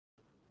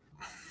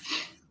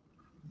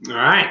All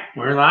right,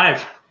 we're live.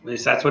 At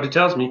least that's what it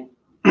tells me.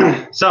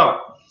 So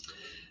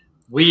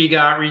we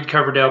got Reed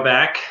Coverdale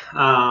back.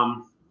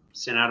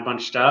 Sent out a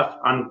bunch of stuff.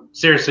 I'm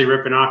seriously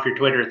ripping off your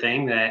Twitter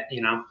thing that,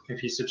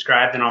 if you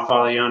subscribe, then I'll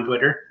follow you on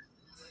Twitter.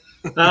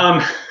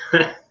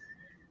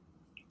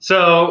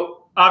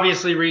 So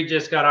obviously Reed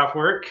just got off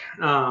work,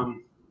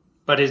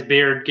 but his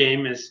beard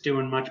game is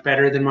doing much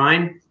better than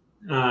mine.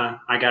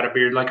 I got a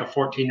beard like a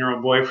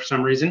 14-year-old boy for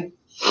some reason.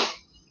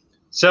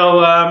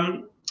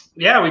 So,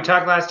 yeah, we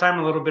talked last time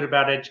a little bit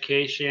about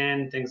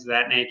education, things of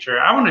that nature.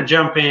 I want to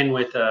jump in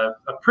with a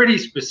pretty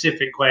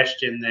specific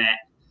question that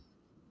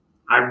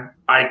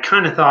I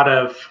kind of thought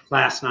of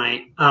last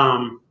night.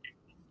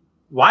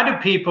 Why do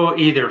people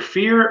either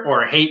fear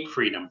or hate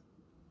freedom?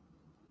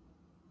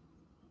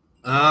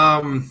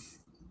 I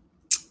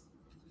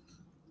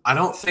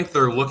don't think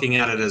they're looking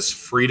at it as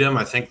freedom.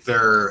 I think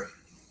they're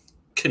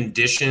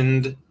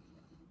conditioned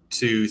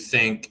to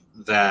think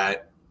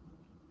that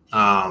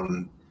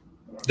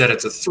that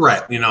it's a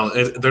threat.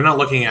 They're not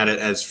looking at it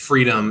as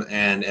freedom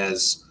and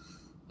as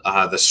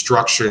the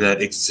structure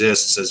that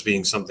exists as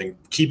being something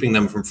keeping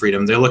them from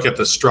freedom. They look at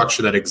the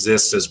structure that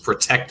exists as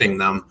protecting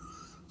them.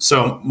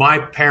 So my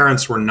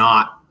parents were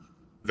not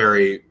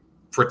very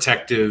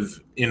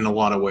protective in a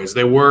lot of ways.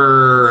 They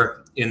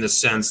were in the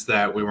sense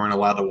that we weren't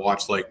allowed to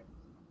watch like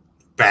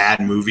bad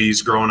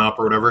movies growing up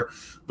or whatever,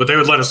 but they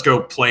would let us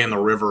go play in the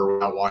river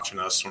without watching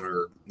us when we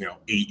were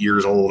 8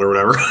 years old or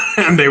whatever.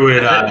 And they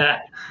would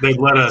they'd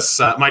let us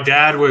my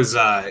dad was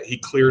he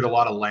cleared a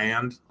lot of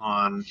land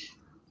on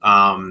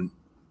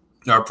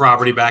our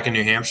property back in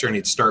New Hampshire, and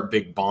he'd start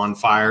big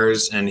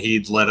bonfires, and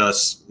he'd let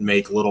us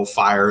make little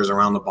fires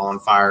around the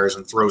bonfires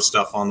and throw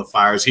stuff on the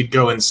fires. He'd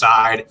go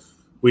inside,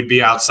 we'd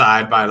be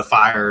outside by the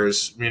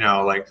fires,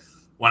 like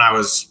when I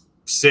was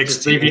 16.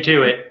 Just leave you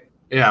to it.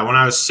 Yeah, when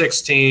I was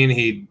 16,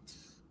 he'd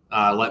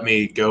let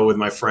me go with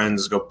my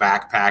friends, go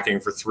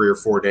backpacking for 3 or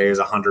 4 days,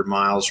 100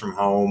 miles from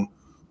home.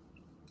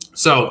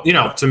 So,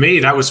 to me,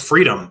 that was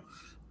freedom.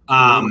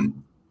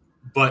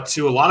 But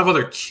to a lot of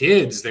other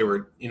kids, they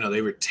were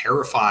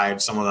terrified,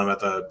 some of them,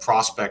 at the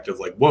prospect of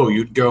like, whoa,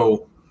 you'd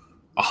go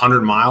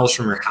 100 miles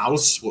from your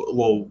house?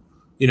 Well,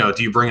 do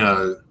you bring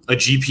a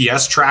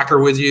GPS tracker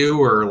with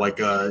you, or like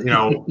or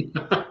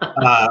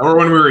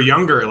when we were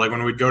younger, like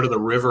when we'd go to the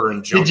river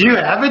and jump. Did you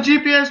have a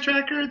GPS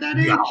tracker at that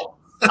age? No.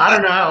 I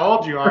don't know how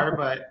old you are,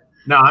 but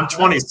no, I'm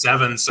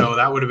 27, so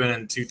that would have been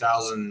in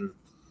 2000.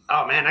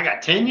 Oh man, I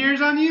got 10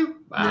 years on you.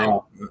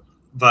 Wow. Yeah.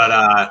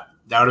 But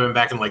that would have been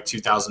back in like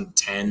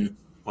 2010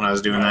 when I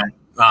was doing that.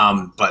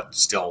 But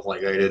still, like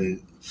they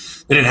didn't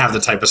have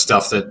the type of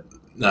stuff that.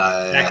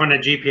 Back when a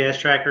GPS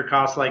tracker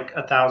cost like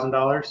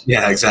 $1,000.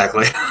 Yeah,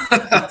 exactly.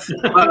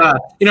 But,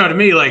 to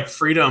me, like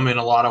freedom in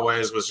a lot of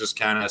ways was just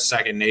kind of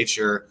second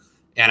nature.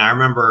 And I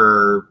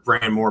remember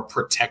bringing more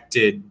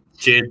protected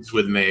kids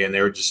with me, and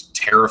they were just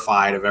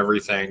terrified of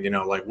everything.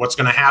 Like, what's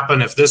going to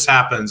happen if this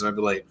happens? I'd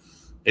be like,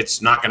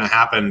 it's not going to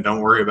happen. Don't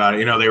worry about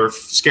it. They were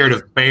scared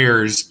of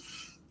bears,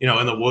 in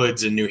the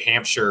woods in New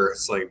Hampshire.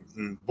 It's like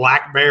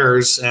black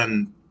bears,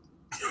 and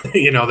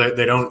they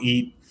don't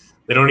eat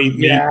meat.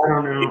 Yeah, I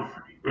don't know.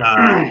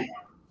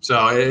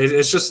 So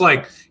it's just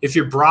like if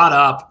you're brought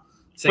up.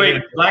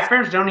 Wait, black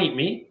bears don't eat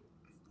meat?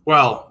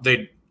 Well,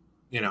 they,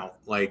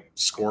 like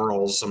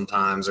squirrels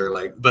sometimes, or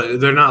like,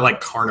 but they're not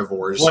like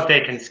carnivores. What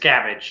they can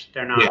scavenge,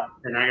 they're not. Yeah.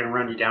 They're not going to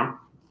run you down,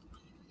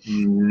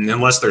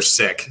 unless they're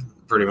sick.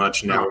 Pretty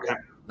much, no. Okay.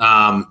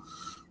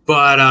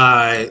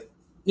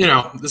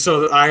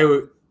 So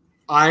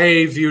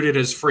I viewed it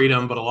as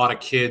freedom, but a lot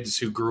of kids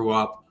who grew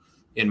up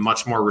in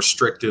much more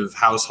restrictive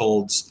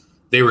households,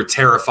 they were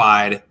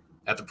terrified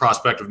at the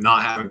prospect of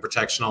not having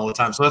protection all the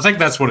time. So I think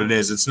that's what it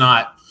is. It's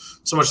not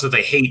so much that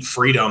they hate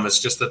freedom. It's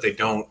just that they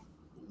don't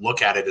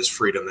look at it as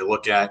freedom. They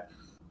look at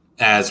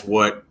as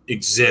what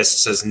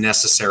exists as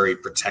necessary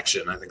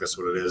protection. I think that's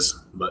what it is.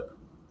 But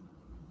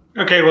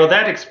okay, well,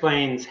 that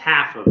explains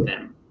half of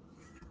them.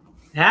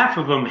 Half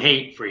of them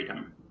hate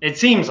freedom. It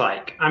seems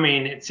like. I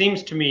mean, it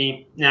seems to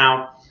me.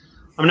 Now,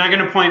 I'm not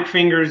going to point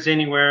fingers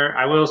anywhere.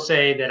 I will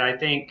say that I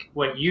think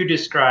what you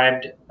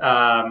described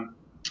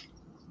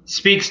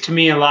speaks to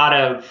me a lot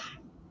of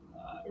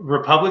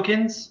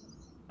Republicans,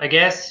 I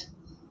guess,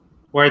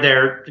 where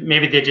they're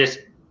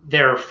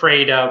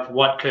afraid of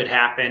what could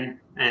happen,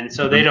 and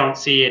so they don't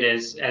see it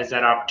as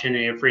that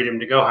opportunity of freedom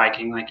to go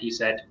hiking, like you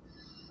said.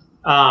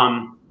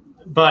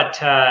 But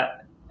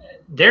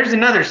there's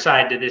another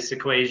side to this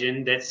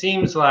equation that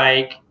seems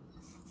like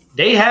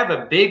they have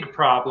a big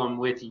problem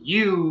with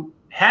you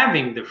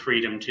having the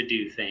freedom to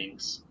do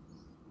things,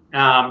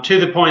 to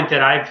the point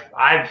that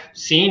I've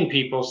seen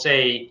people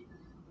say,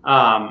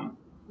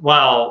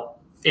 well,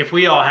 if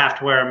we all have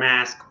to wear a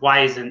mask,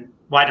 why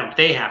don't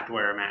they have to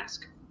wear a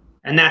mask?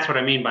 And that's what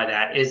I mean by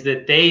that, is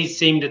that they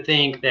seem to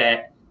think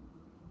that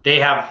they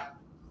have,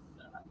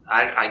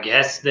 I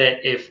guess,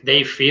 that if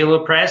they feel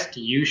oppressed,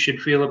 you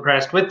should feel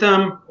oppressed with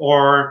them.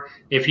 Or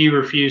if you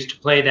refuse to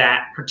play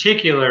that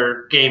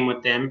particular game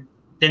with them,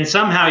 then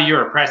somehow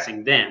you're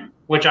oppressing them,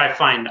 which I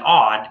find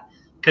odd,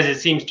 because it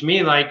seems to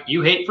me like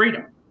you hate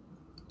freedom.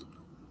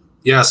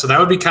 Yeah, so that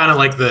would be kind of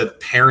like the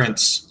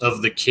parents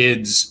of the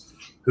kids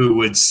who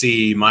would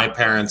see my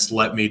parents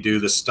let me do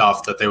the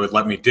stuff that they would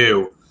let me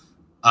do.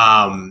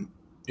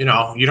 You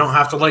know, you don't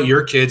have to let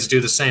your kids do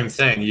the same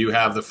thing. You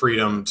have the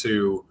freedom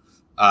to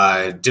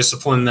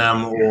discipline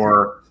them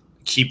or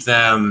keep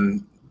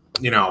them,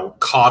 you know,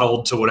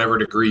 coddled to whatever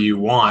degree you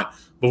want.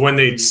 But when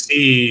they'd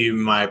see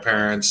my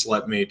parents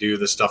let me do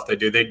the stuff they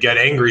do, they'd get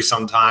angry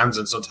sometimes,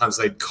 and sometimes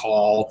they'd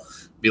call,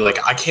 be like,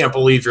 I can't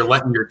believe you're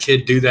letting your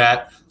kid do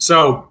that.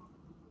 So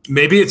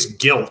maybe it's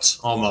guilt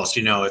almost,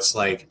 you know, it's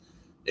like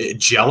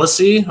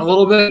jealousy a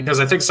little bit, because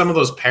I think some of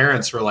those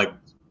parents were like,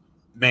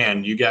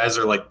 man, you guys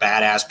are like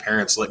badass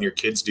parents letting your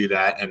kids do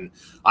that, and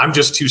I'm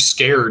just too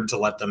scared to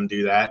let them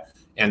do that,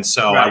 and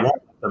so I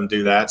won't let them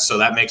do that, so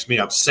that makes me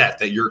upset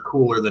that you're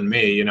cooler than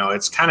me. You know,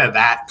 it's kind of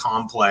that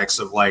complex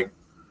of like,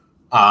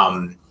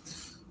 yeah,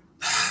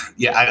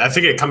 I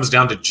think it comes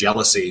down to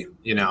jealousy,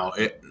 you know.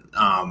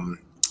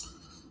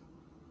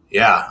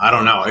 Yeah, I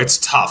don't know, it's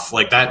tough,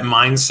 like that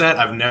mindset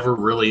I've never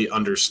really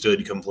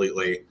understood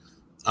completely,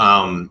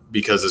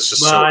 because it's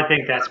just I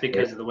think that's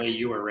because of the way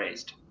you were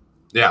raised.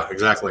 Yeah,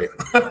 exactly.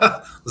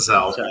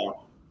 So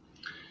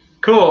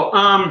cool.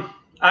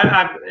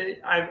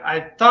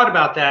 I thought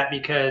about that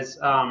because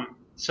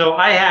so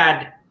I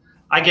had,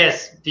 I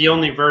guess, the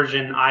only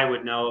version I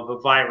would know of a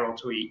viral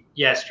tweet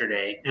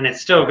yesterday, and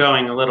it's still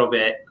going a little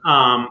bit,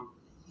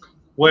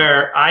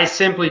 where I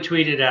simply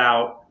tweeted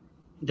out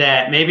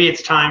that maybe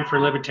it's time for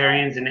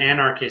libertarians and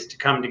anarchists to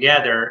come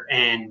together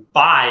and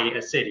buy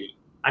a city.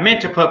 I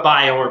meant to put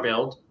buy or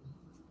build.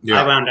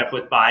 Yeah. I wound up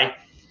with buy.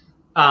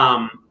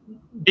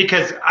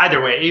 Because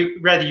either way,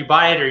 whether you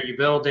buy it or you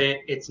build it,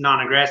 it's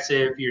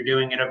non-aggressive. You're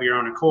doing it of your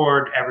own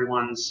accord.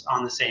 Everyone's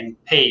on the same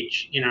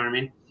page. You know what I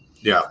mean?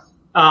 Yeah.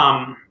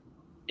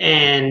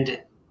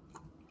 And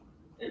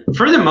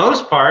for the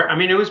most part, I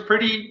mean, it was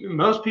pretty.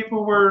 Most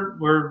people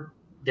were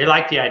they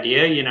liked the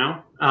idea. You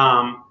know,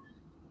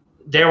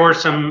 there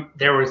was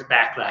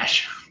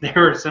backlash. There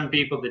were some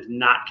people that did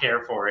not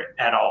care for it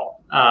at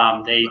all.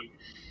 They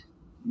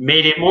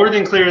made it more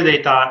than clear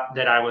they thought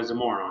that I was a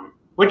moron,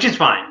 which is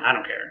fine. I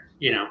don't care.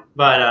 You know,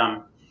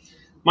 but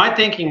my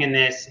thinking in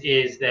this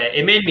is that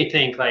it made me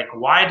think, like,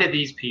 why do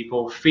these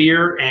people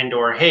fear and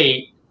or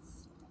hate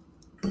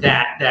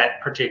that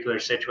particular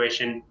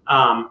situation?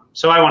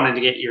 So I wanted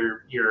to get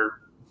your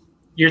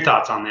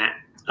thoughts on that.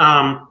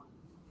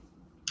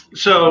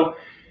 So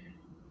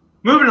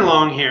moving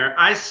along here,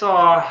 I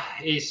saw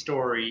a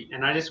story,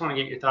 and I just want to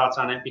get your thoughts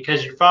on it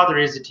because your father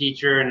is a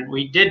teacher, and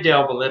we did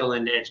delve a little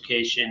into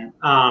education.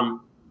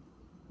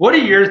 What are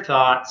your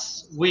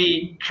thoughts?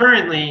 We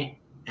currently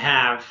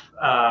have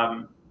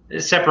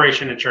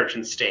separation of church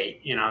and state.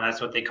 You know, that's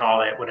what they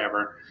call it,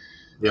 whatever.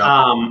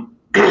 Yeah.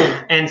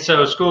 And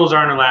so schools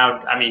aren't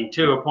allowed. I mean,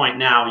 to a point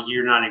now,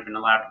 you're not even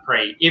allowed to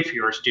pray. If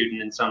you're a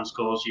student in some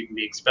schools, you can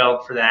be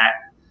expelled for that.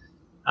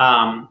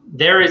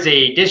 There is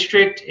a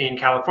district in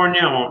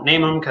California, I won't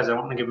name them because I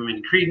don't want to give them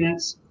any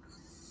credence,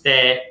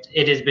 that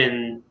it has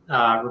been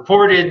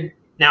reported.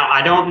 Now,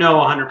 I don't know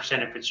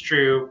 100% if it's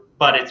true,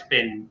 but it's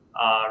been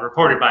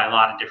reported by a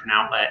lot of different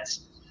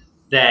outlets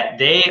that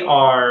they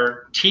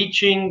are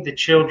teaching the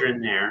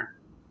children there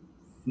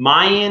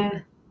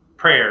Mayan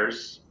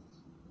prayers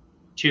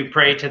to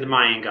pray to the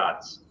Mayan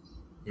gods.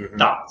 Mm-hmm.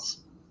 Thoughts?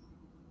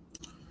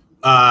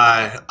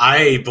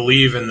 I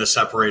believe in the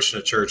separation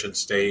of church and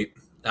state.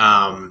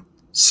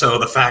 So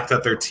the fact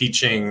that they're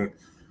teaching,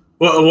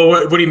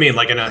 what do you mean?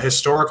 Like in a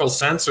historical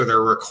sense, or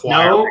they're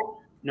requiring?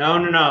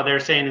 No. They're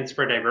saying it's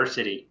for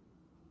diversity.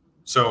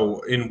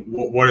 So in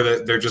what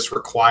are they're just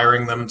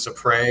requiring them to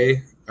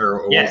pray,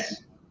 or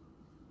yes,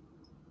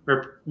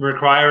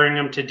 requiring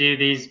them to do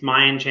these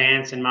Mayan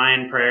chants and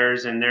Mayan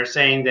prayers, and they're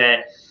saying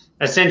that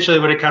essentially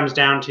what it comes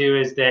down to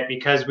is that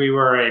because we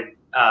were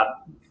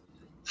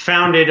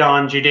founded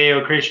on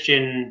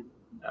Judeo-Christian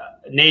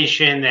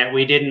nation, that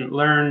we didn't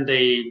learn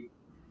the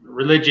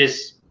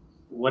religious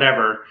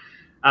whatever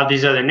of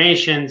these other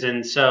nations,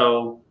 and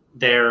so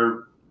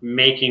they're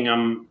making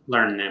them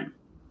learn them.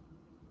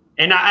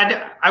 And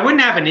I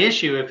wouldn't have an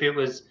issue if it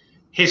was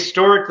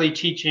historically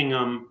teaching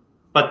them,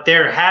 but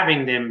they're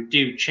having them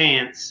do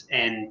chants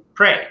and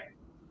pray.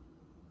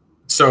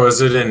 So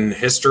is it in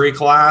history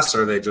class,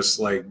 or are they just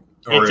like...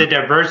 It's a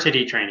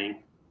diversity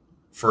training.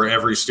 For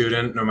every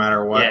student, no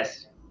matter what?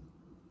 Yes.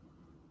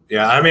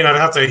 Yeah, I mean, I'd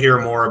have to hear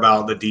more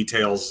about the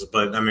details,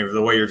 but I mean,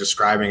 the way you're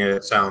describing it,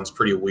 it sounds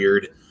pretty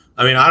weird.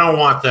 I mean, I don't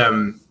want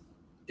them...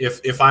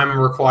 If I'm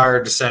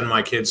required to send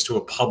my kids to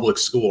a public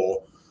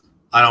school,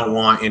 I don't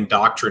want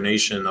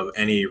indoctrination of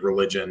any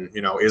religion,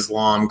 you know,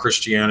 Islam,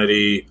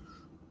 Christianity,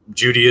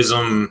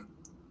 Judaism,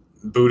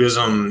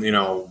 Buddhism, you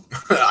know,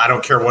 I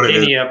don't care what it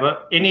is.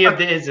 Any of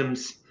the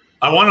isms.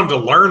 I want them to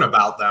learn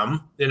about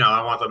them. You know,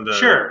 I want them to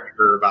hear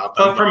about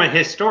them. But from a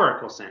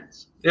historical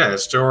sense. Yeah,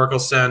 historical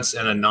sense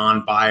and a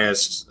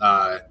non-biased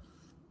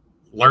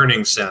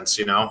learning sense,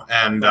 you know.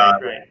 And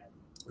right.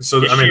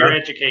 So I mean,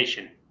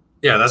 education.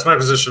 Yeah, that's my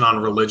position on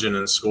religion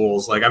in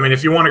schools. Like, I mean,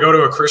 if you want to go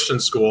to a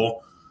Christian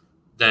school,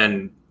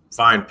 then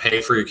fine,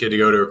 pay for your kid to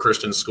go to a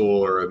Christian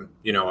school or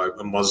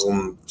a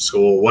Muslim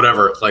school,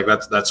 whatever. Like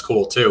that's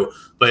cool too.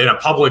 But in a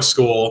public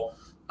school,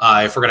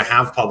 if we're going to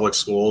have public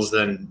schools,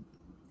 then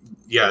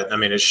yeah, I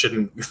mean, it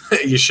shouldn't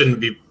you shouldn't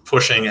be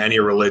pushing any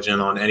religion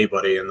on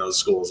anybody in those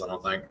schools, I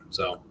don't think.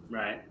 So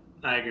right,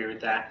 I agree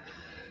with that.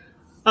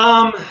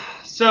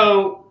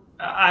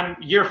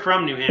 You're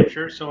from New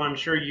Hampshire, so I'm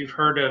sure you've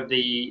heard of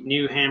the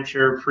New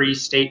Hampshire Free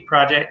State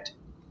Project.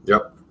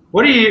 Yep.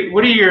 What are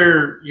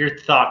your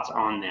thoughts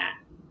on that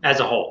as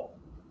a whole?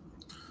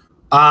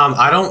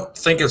 I don't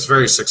think it's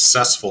very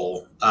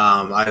successful.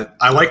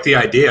 I like the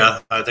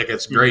idea. I think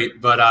it's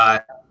great,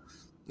 but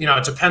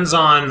it depends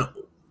on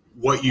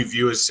what you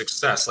view as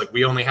success. Like,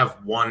 we only have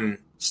one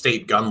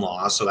state gun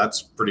law, so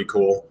that's pretty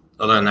cool.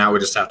 Other than that, we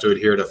just have to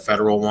adhere to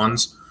federal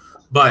ones.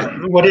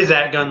 But what is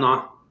that gun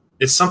law?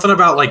 It's something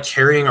about like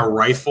carrying a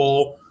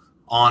rifle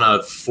on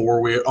a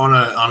four-wheel on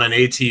an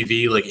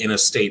ATV, like in a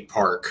state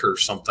park or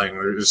something.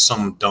 There's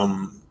some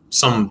dumb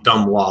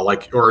law,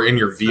 like, or in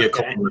your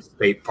vehicle in a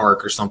state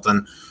park or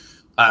something.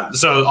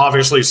 So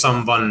obviously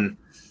someone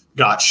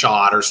got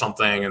shot or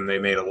something and they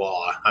made a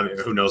law. I mean,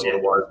 who knows what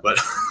it was, but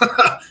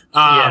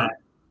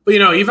but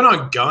even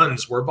on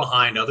guns, we're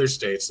behind other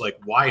states. Like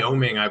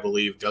Wyoming, I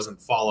believe, doesn't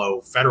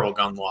follow federal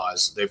gun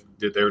laws. They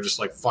were just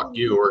like, fuck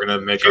you, we're gonna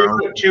make our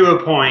own. To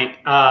a point,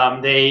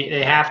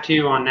 they have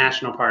to on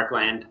national park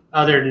land.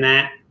 Other than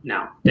that,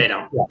 no, they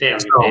don't. They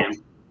don't give a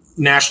damn.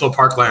 National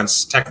park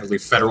land's technically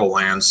federal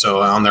land,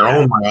 so on their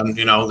own land,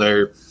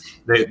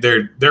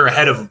 they're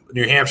ahead of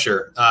New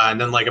Hampshire, and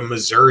then like a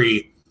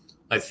Missouri,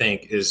 I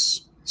think,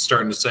 is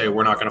starting to say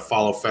we're not going to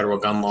follow federal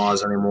gun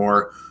laws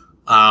anymore.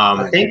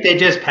 I think they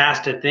just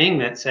passed a thing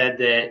that said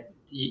that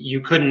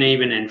you couldn't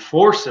even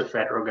enforce a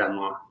federal gun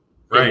law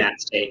in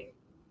that state.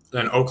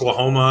 Then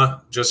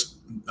Oklahoma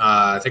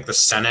I think the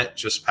Senate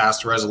just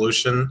passed a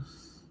resolution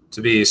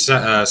to be a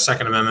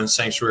Second Amendment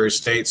sanctuary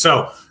state.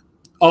 So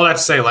all that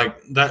to say,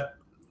 like, that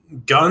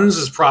guns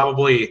is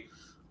probably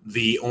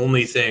the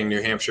only thing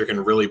New Hampshire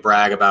can really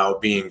brag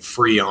about being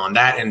free on.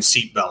 That and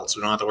seatbelts.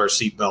 We don't have to wear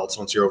seatbelts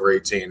once you're over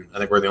 18. I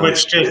think we're the only.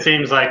 Which just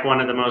seems like one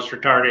of the most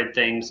retarded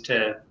things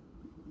to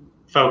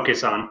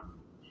focus on.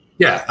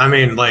 Yeah, I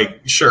mean,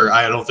 like, sure,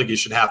 I don't think you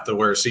should have to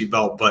wear a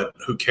seatbelt, but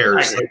who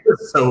cares? Like,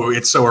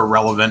 it's so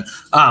irrelevant.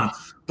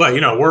 But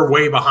we're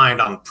way behind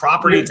on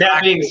property.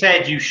 That being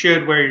said, you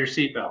should wear your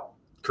seatbelt.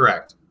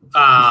 Correct.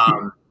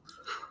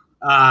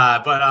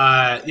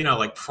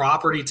 Like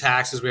property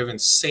taxes, we have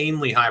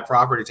insanely high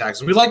property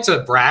taxes. We like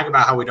to brag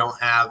about how we don't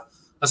have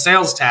a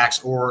sales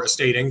tax or a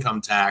state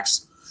income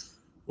tax.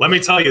 Let me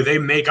tell you, they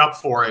make up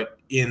for it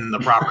in the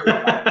property.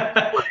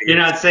 You're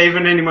not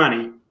saving any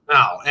money.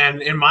 No,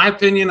 and in my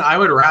opinion, I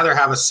would rather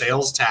have a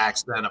sales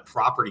tax than a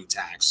property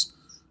tax.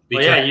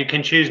 Because, you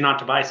can choose not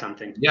to buy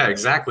something. Yeah,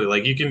 exactly.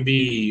 Like you can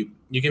be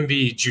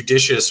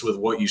judicious with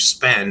what you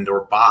spend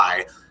or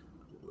buy.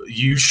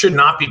 You should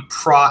not be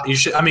you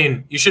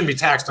shouldn't be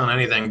taxed on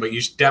anything, but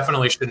you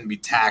definitely shouldn't be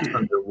taxed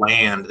on your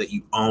land that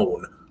you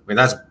own. I mean,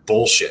 that's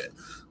bullshit.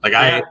 Like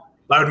I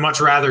would much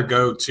rather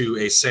go to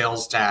a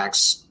sales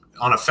tax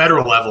on a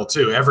federal level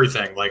too,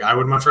 everything. Like I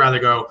would much rather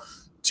go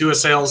to a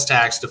sales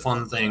tax to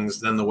fund things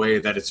than the way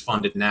that it's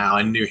funded now.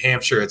 In New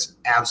Hampshire, it's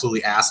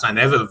absolutely asinine.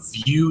 They have a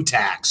view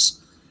tax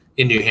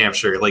in New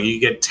Hampshire. Like you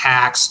get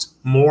taxed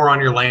more on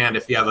your land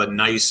if you have a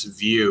nice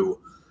view.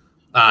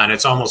 And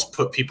it's almost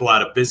put people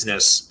out of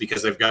business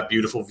because they've got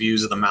beautiful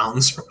views of the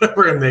mountains or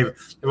whatever, and they've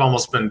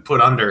almost been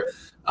put under.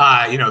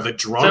 The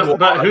drug law.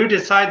 But who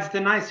decides the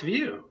nice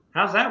view?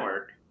 How's that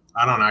work?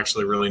 I don't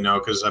actually really know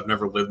because I've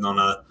never lived on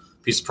a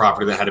piece of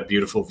property that had a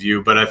beautiful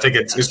view. But I think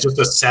it's just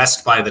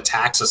assessed by the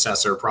tax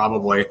assessor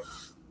probably,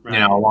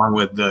 along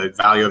with the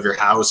value of your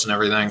house and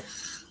everything.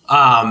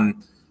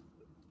 And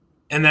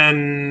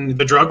then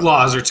the drug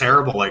laws are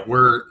terrible. Like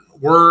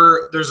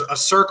there's a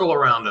circle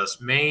around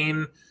us,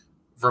 Maine,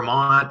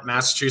 Vermont,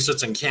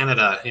 Massachusetts, and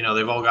Canada.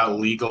 They've all got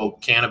legal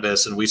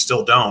cannabis, and we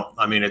still don't.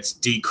 I mean, it's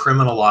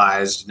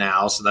decriminalized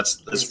now, so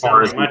that's as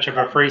far as much of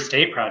a free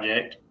state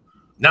project.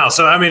 No,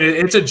 so I mean,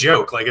 it's a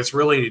joke. Like, it's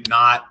really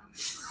not.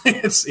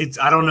 It's.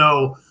 I don't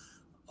know.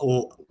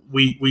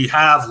 We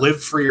have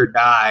live free or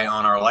die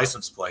on our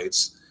license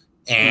plates,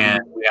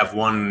 and we have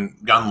one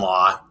gun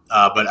law.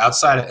 But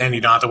outside of, and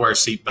you don't have to wear a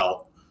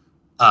seatbelt.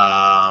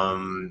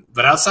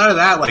 But outside of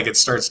that, like, it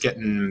starts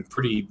getting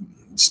pretty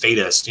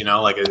statist,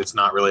 like it's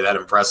not really that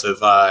impressive.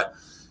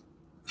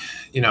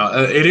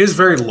 It is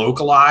very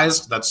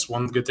localized. That's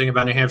one good thing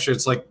about New Hampshire.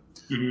 It's like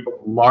the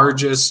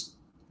largest.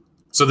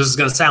 So this is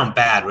going to sound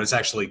bad, but it's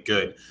actually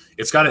good.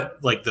 It's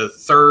got like the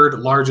third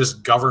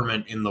largest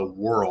government in the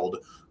world,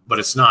 but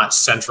it's not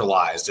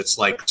centralized. It's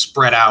like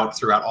spread out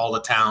throughout all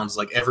the towns.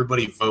 Like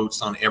everybody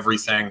votes on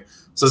everything.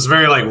 So it's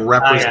very like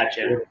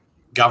representative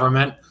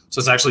government. So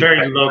it's actually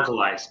very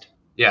localized.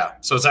 Yeah.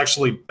 So it's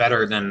actually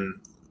better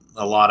than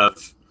a lot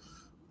of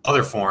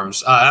other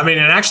forms. I mean,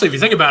 and actually, if you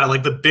think about it,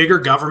 like the bigger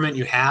government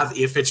you have,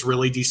 if it's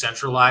really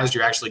decentralized,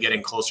 you're actually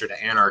getting closer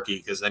to anarchy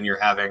because then you're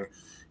having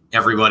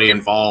everybody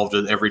involved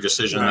with every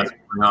decision that's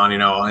going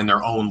on, in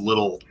their own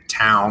little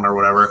town or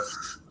whatever.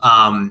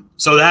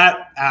 So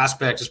that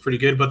aspect is pretty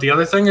good. But the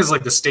other thing is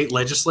like the state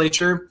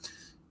legislature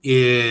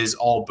is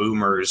all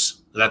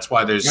boomers. That's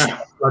why there's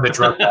the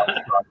drug law.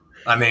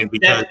 I mean,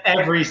 because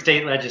every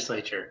state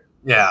legislature.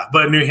 Yeah,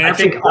 but New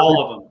Hampshire, I think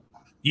all of them.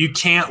 You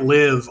can't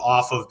live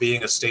off of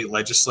being a state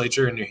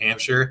legislature in New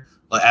Hampshire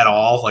at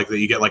all. Like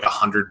you get like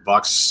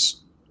 $100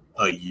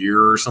 a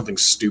year or something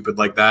stupid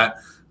like that.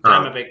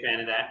 I'm a big fan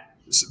of that.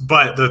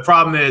 But the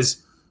problem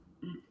is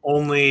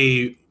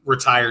only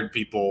retired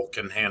people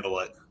can handle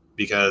it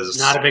because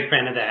not a big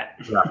fan of that.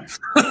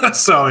 Yeah.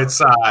 So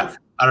it's I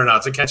don't know.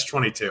 It's a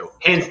catch-22.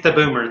 Hence the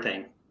boomer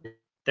thing.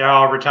 They're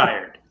all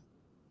retired.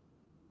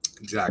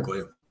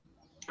 Exactly.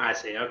 I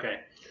see. Okay.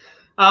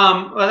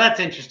 Well, that's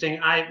interesting.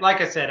 Like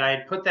I said, I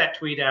had put that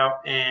tweet out,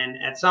 and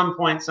at some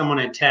point, someone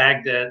had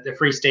tagged the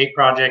Free State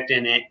Project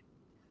in it,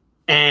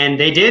 and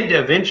they did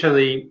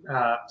eventually.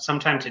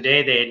 Sometime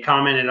today, they had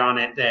commented on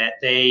it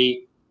that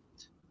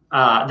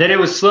that it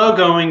was slow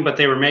going, but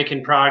they were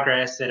making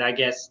progress. That I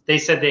guess they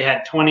said they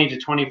had 20 to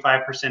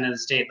 25% of the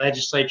state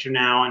legislature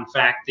now. In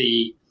fact,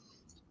 the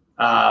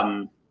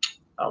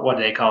what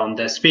do they call him?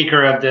 The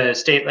speaker of the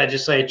state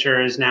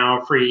legislature is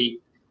now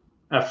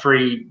a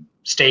free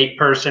state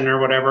person or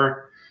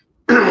whatever.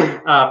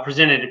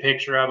 Presented a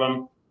picture of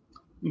him.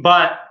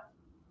 But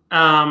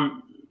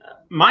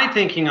my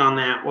thinking on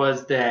that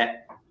was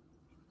that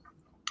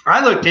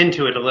I looked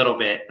into it a little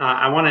bit.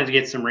 I wanted to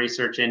get some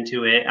research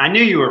into it. I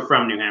knew you were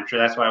from New Hampshire.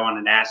 That's why I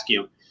wanted to ask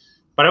you.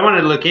 But I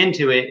wanted to look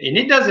into it. And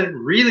it doesn't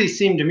really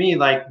seem to me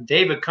like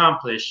they've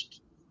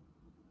accomplished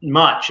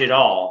much at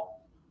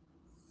all.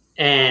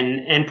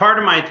 And part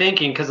of my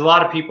thinking, because a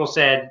lot of people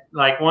said,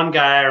 like one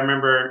guy I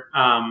remember,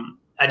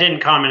 I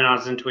didn't comment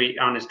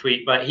on his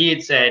tweet, but he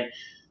had said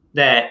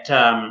that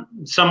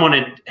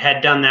someone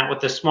had done that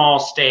with a small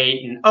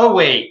state, and oh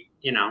wait,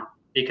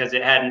 because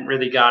it hadn't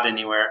really got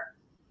anywhere.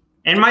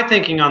 And my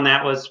thinking on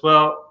that was,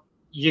 well,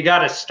 you got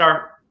to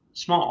start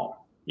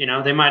small.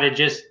 They might have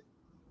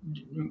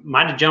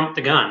jumped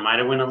the gun, might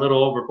have went a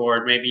little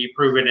overboard. Maybe you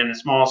prove it in a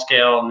small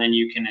scale, and then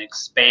you can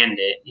expand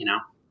it,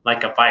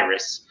 like a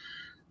virus.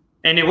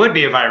 And it would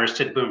be a virus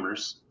to the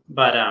boomers.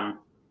 But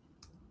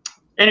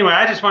anyway,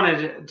 I just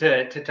wanted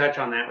to touch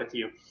on that with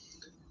you.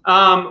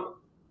 I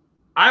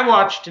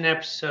watched an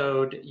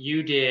episode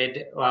you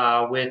did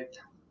with,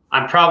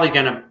 I'm probably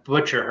going to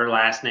butcher her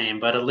last name,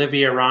 but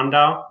Olivia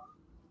Rondeau.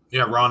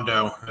 Yeah,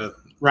 Rondeau.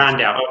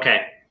 Rondeau,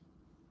 okay.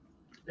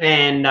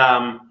 And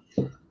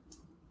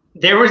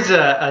there was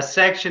a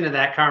section of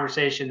that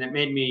conversation that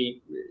made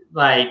me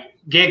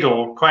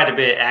giggle quite a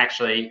bit,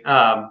 actually.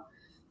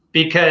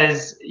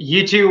 Because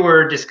you two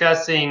were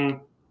discussing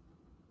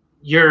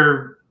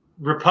your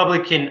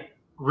Republican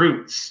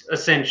roots,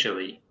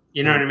 essentially.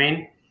 You know what I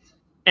mean?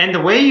 And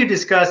the way you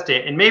discussed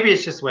it, and maybe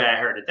it's just the way I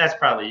heard it, that's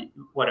probably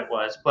what it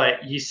was,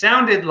 but you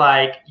sounded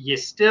like you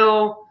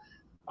still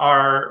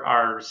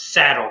are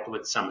saddled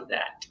with some of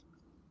that.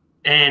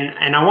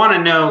 And I want to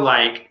know,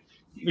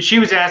 she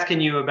was asking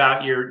you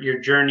about your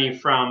journey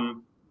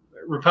from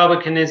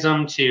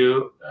Republicanism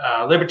to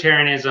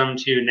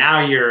libertarianism to now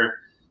you're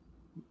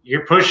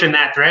pushing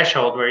that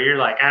threshold where you're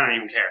like, I don't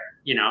even care,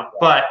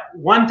 But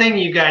one thing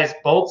you guys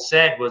both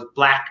said was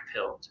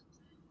black-pilled.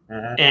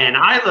 And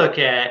I look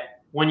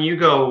at when you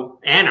go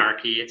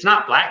anarchy, it's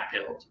not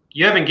black-pilled.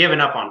 You haven't given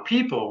up on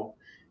people.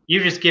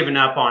 You've just given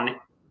up on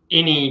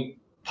any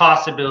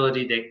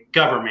possibility that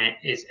government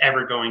is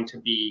ever going to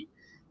be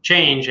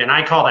changed. And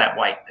I call that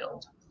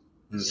white-pilled.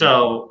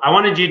 So I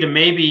wanted you to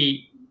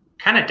maybe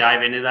kind of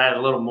dive into that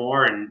a little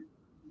more and,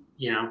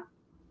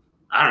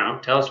 I don't know,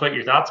 tell us what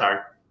your thoughts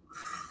are.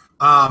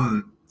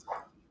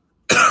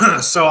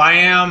 So I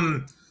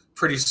am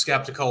pretty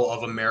skeptical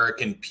of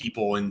American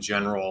people in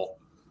general.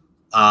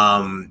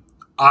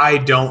 I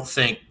don't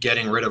think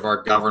getting rid of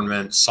our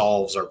government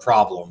solves our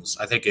problems.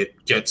 I think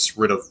it gets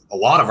rid of a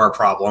lot of our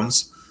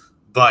problems,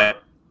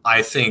 but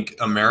I think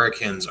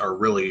Americans are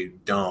really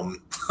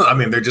dumb. I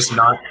mean, they're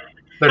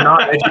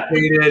not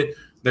educated.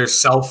 They're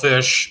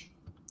selfish.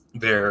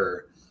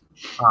 They're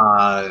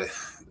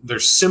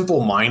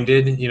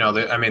simple-minded.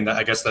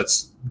 I guess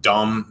that's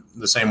dumb,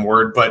 the same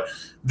word, but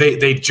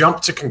they jump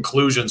to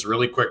conclusions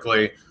really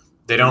quickly.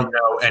 They don't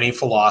know any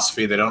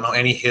philosophy. They don't know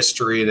any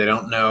history. They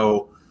don't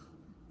know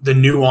the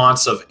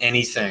nuance of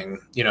anything.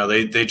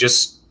 They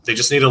just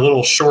need a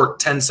little short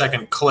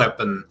 10-second clip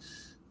and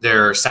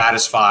they're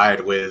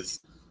satisfied with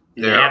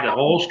they have the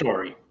whole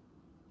story.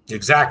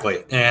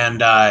 Exactly.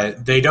 And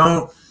they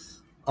don't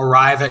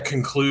arrive at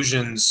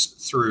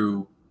conclusions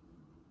through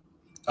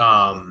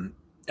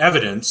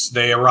evidence.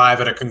 They arrive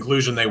at a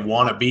conclusion they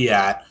want to be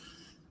at,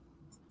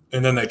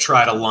 and then they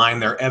try to line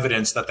their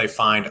evidence that they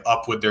find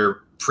up with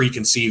their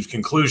preconceived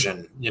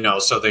conclusion.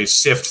 So they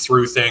sift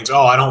through things.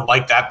 Oh, I don't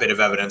like that bit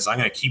of evidence. I'm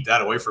going to keep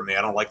that away from me.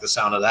 I don't like the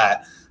sound of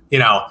that.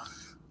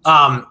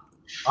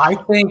 I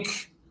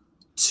think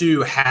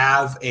to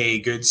have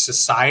a good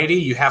society,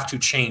 you have to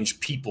change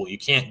people. You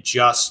can't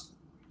just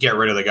get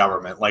rid of the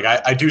government.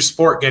 I do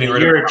support getting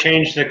rid of. You're a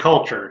change the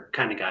culture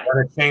kind of guy.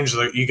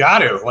 You got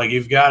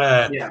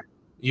to.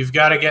 You've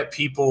got to get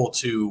people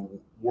to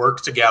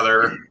work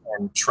together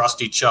and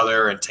trust each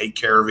other and take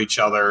care of each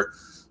other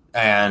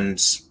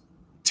and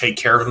take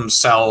care of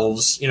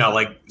themselves. You know,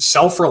 like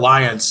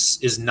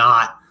self-reliance is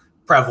not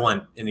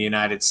prevalent in the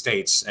United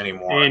States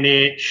anymore. And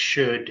it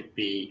should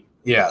be.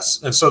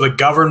 Yes. And so the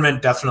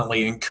government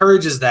definitely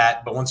encourages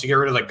that. But once you get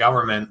rid of the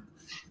government,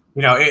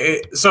 you know,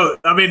 so,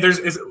 I mean, the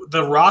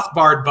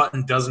Rothbard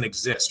button doesn't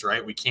exist,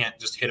 right? We can't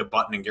just hit a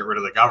button and get rid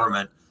of the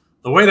government.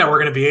 The way that we're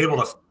going to be able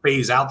to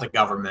phase out the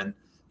government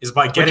is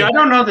by getting. Which I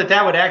don't know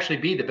that would actually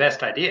be the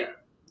best idea.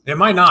 It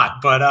might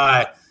not,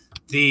 but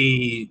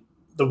the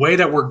way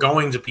that we're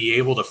going to be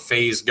able to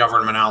phase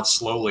government out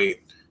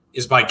slowly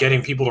is by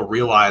getting people to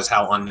realize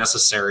how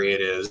unnecessary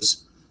it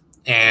is.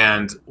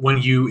 And when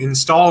you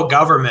install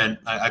government,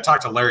 I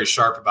talked to Larry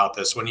Sharp about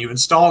this. When you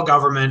install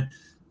government,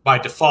 by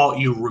default,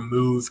 you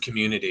remove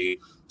community.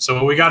 So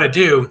what we got to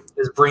do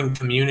is bring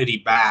community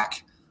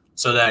back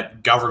so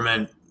that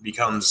government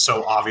becomes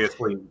so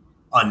obviously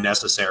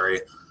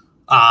unnecessary.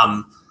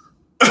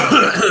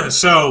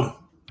 So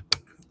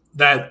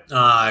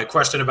that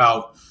question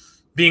about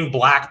being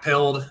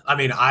black-pilled, I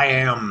mean, I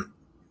am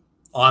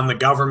on the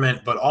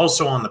government, but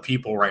also on the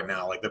people right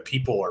now. Like, the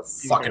people are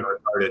fucking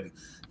retarded,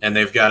 and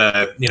they've got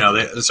to, you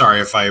know, sorry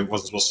if I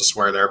wasn't supposed to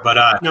swear there,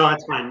 but no,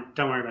 that's fine.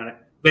 Don't worry about it.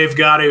 They've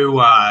got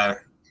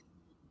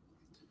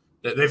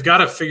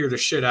to figure the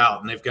shit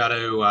out, and they've got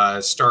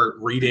to start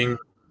reading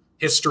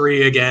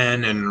history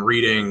again and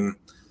reading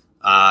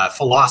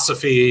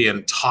philosophy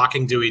and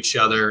talking to each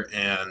other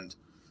and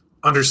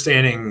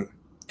understanding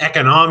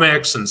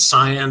economics and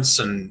science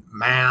and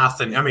math.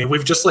 And I mean,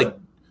 we've just like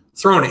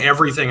thrown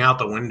everything out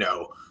the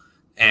window,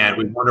 and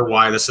we wonder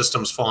why the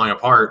system's falling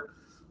apart.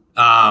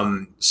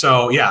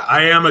 So yeah,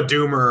 I am a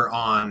doomer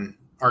on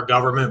our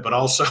government, but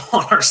also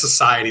on our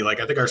society. Like,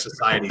 I think our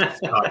society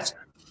sucks,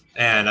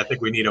 and I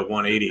think we need a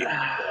 180.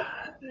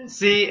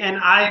 See, and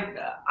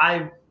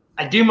I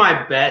do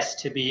my best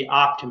to be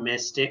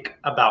optimistic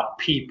about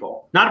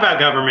people, not about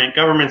government.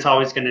 Government's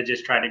always going to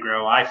just try to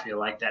grow. I feel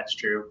like that's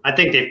true. I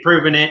think they've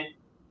proven it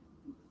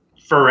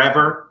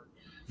forever.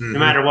 No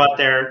matter what,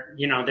 they're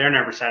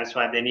never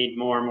satisfied. They need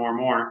more and more and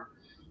more.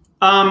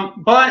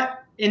 But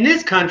in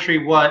this country,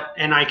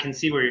 and I can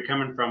see where you're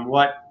coming from,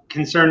 what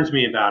concerns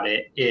me about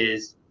it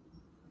is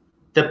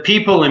the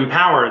people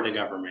empower the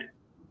government.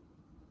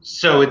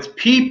 So it's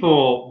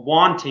people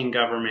wanting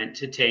government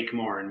to take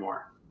more and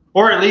more,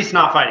 or at least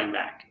not fighting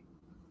back.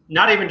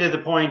 Not even to the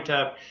point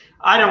of,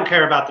 I don't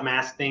care about the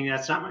mask thing.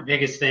 That's not my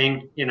biggest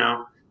thing. You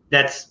know,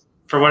 that's,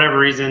 for whatever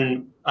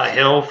reason, a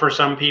hill for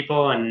some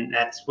people, and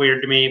that's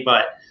weird to me.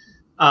 But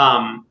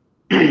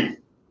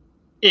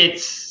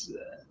it's,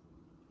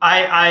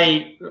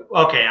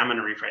 okay, I'm going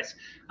to rephrase.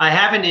 I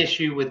have an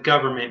issue with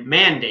government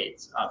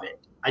mandates of it.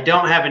 I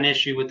don't have an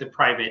issue with the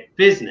private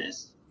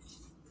business,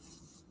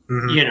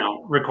 you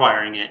know,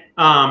 requiring it.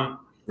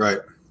 Right.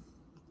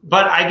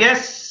 But I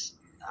guess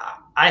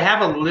I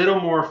have a little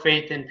more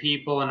faith in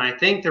people, and I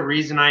think the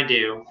reason I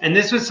do, and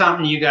this was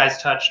something you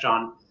guys touched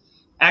on.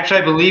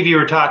 Actually, I believe you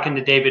were talking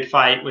to David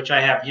Feit, which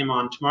I have him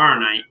on tomorrow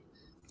night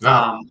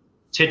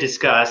to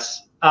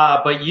discuss.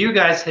 But you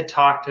guys had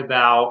talked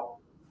about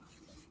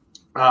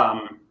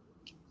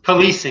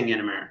policing in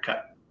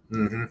America.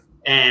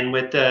 And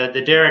with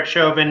the Derek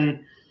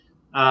Chauvin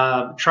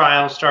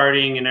trial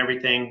starting and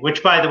everything,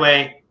 which, by the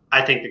way,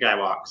 I think the guy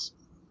walks.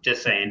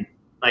 Just saying.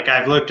 Like,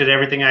 I've looked at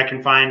everything I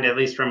can find, at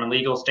least from a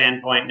legal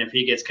standpoint, and if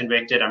he gets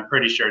convicted, I'm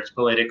pretty sure it's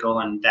political,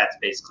 and that's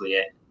basically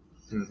it.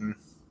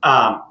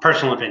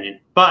 Personal opinion.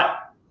 But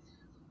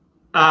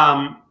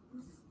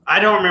I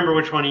don't remember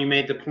which one of you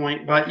made the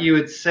point, but you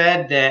had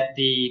said that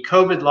the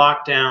COVID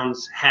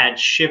lockdowns had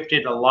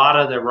shifted a lot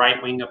of the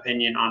right-wing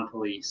opinion on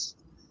police.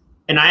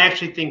 And I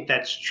actually think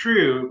that's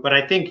true, but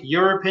I think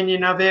your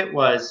opinion of it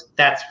was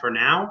that's for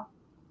now.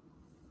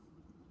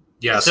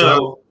 Yeah.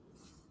 So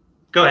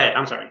go ahead.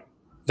 I'm sorry.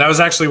 That was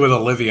actually with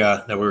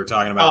Olivia that we were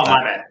talking about. Oh,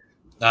 my bad.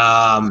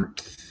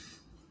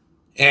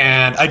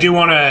 And I do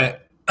want to,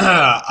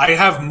 I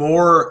have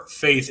more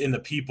faith in the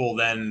people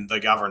than the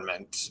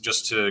government,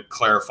 just to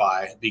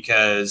clarify,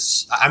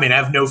 because, I mean, I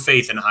have no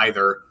faith in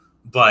either,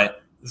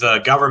 but the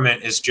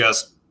government is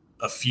just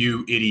a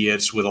few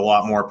idiots with a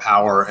lot more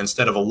power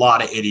instead of a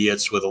lot of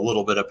idiots with a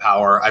little bit of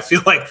power. I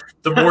feel like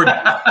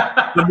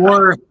the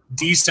more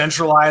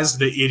decentralized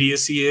the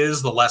idiocy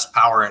is, the less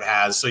power it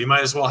has. So you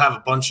might as well have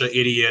a bunch of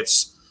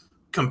idiots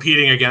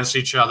competing against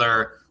each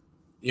other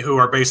who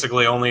are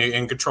basically only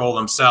in control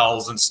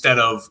themselves instead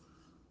of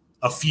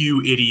a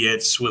few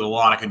idiots with a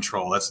lot of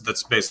control.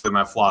 That's basically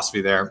my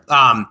philosophy there.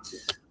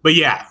 But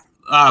yeah,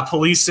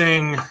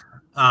 policing,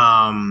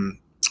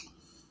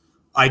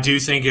 I do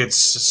think it's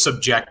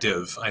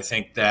subjective. I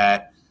think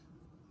that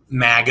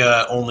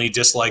MAGA only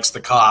dislikes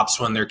the cops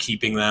when they're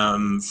keeping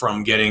them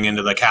from getting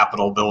into the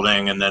Capitol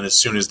building. And then as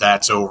soon as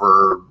that's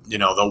over, you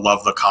know, they'll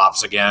love the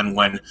cops again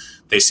when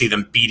they see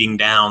them beating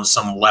down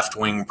some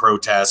left-wing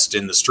protest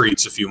in the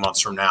streets a few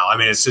months from now. I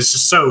mean, it's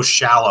just so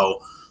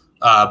shallow.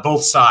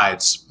 Both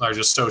sides are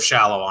just so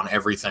shallow on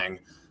everything.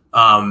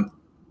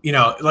 you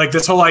know, like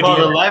this whole idea.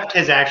 Well, the left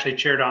has actually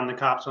cheered on the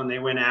cops when they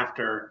went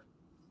after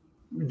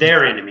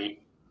their enemy.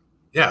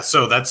 Yeah,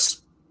 so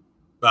that's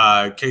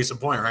case in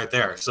point right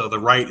there. So the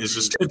right is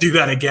just going to do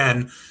that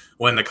again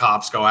when the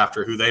cops go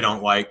after who they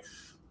don't like.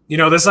 You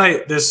know,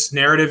 this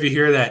narrative you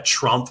hear that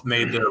Trump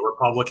made the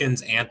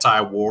Republicans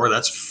anti-war,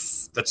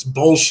 that's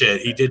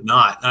bullshit. He did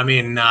not. I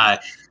mean,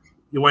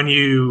 when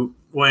he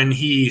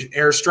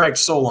airstriked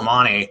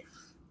Soleimani,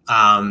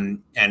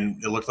 and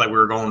it looked like we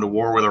were going to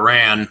war with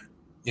Iran,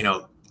 you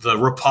know, the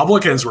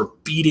Republicans were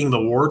beating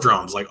the war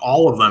drums, like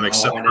all of them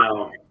except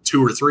for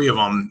 2 or 3 of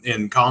them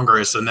in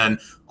Congress. And then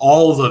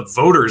all the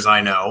voters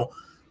I know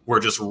were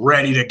just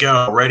ready to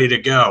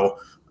go.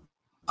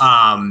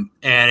 And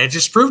it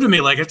just proved to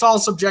me, like, it's all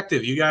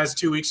subjective. You guys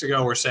 2 weeks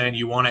ago were saying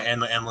you want to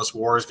end the endless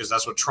wars because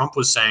that's what Trump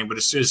was saying. But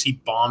as soon as he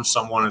bombs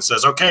someone and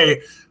says,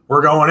 okay,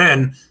 we're going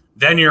in,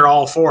 then you're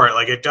all for it.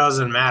 Like, it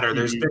doesn't matter.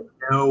 There's been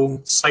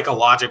no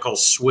psychological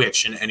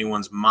switch in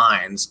anyone's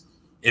minds.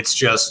 It's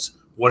just,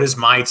 what is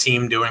my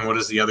team doing? What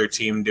is the other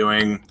team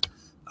doing?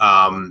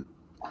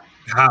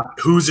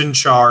 Who's in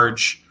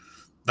charge?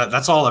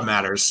 That's all that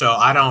matters. So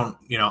I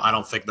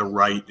don't think the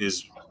right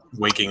is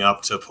waking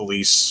up to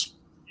police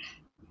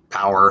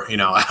power. You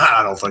know,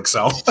 I don't think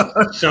so.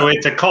 So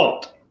it's a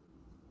cult.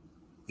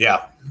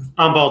 Yeah.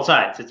 On both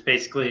sides. It's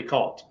basically a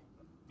cult.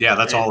 Yeah,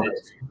 that's all it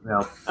is.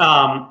 Yeah.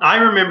 I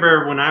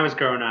remember when I was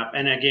growing up,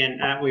 and again,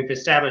 we've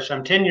established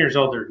I'm 10 years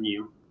older than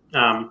you.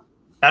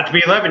 About to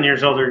be 11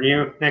 years older than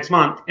you next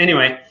month.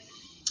 Anyway,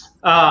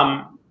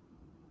 there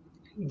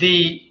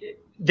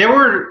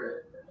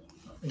were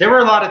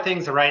a lot of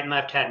things the right and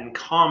left had in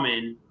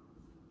common,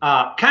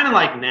 kind of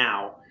like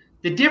now.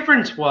 The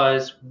difference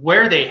was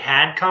where they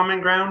had common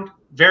ground,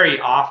 very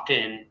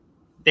often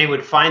they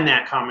would find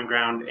that common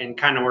ground and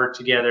kind of work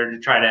together to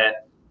try to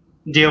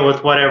deal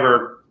with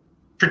whatever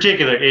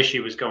particular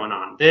issue was going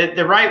on.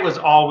 The right was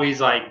always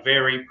like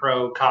very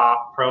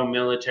pro-cop,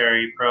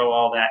 pro-military, pro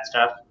all that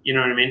stuff. You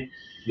know what I mean?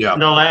 Yeah.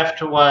 The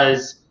left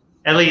was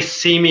at least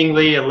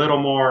seemingly a little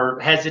more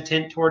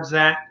hesitant towards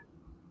that.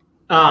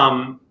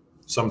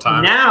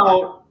 Sometimes.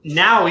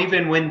 Now,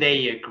 even when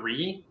they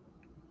agree,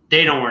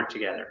 they don't work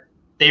together.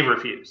 They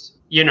refuse.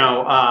 You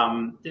know,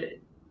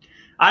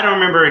 I don't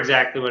remember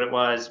exactly what it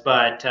was,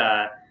 but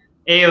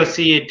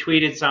AOC had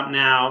tweeted something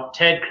out.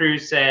 Ted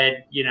Cruz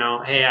said, you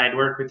know, hey, I'd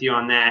work with you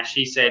on that.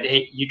 She said,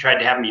 hey, you tried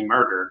to have me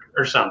murdered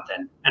or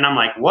something. And I'm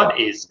like, what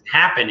is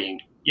happening?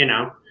 You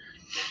know,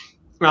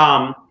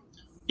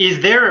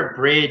 is there a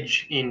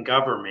bridge in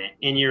government,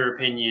 in your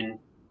opinion,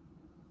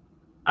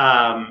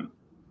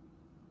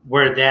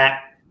 where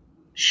that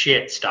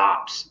shit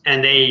stops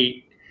and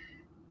they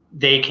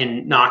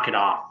can knock it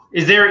off?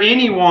 Is there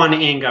anyone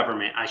in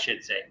government, I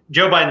should say?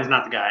 Joe Biden's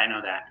not the guy, I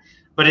know that.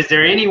 But is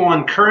there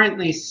anyone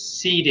currently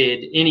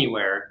seated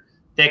anywhere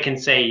that can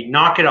say,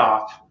 knock it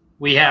off?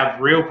 We have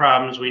real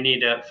problems we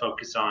need to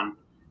focus on.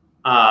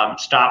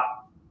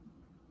 Stop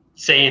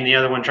saying the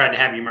other one tried to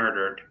have you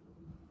murdered.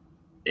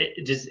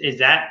 Is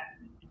that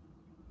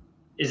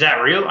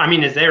real? I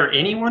mean, is there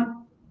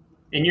anyone,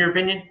 in your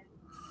opinion?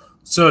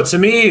 So to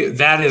me,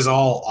 that is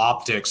all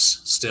optics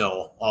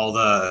still. All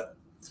the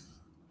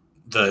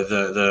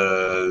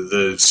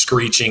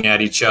screeching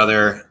at each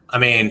other. I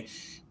mean,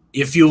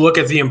 if you look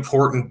at the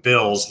important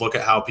bills, look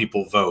at how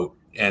people vote,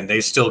 and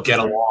they still get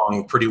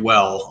along pretty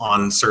well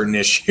on certain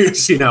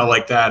issues. You know,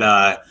 like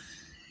that.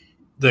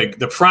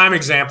 The prime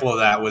example of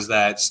that was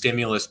that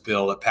stimulus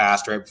bill that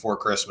passed right before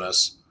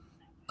Christmas.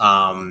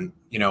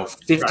 You know,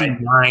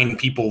 59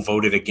 people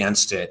voted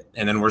against it,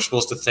 and then we're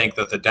supposed to think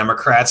that the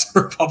Democrats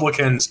and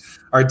Republicans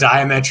are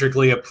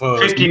diametrically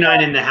opposed.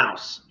 59 in the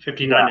House.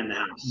 59 in the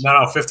House.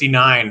 No,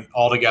 59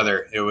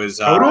 altogether. It was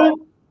total.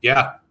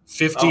 Yeah,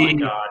 50. Oh my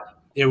God.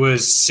 It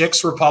was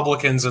 6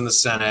 Republicans in the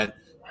Senate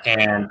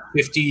and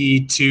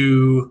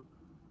 52.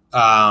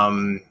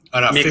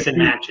 Mix and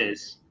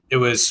matches. It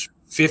was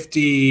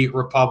 50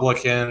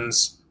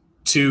 Republicans,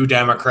 2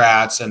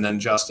 Democrats, and then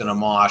Justin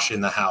Amash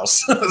in the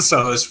House.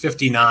 So it was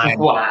 59.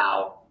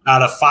 Wow.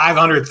 Out of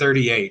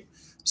 538.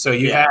 So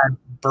you had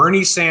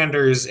Bernie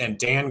Sanders and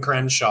Dan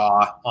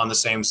Crenshaw on the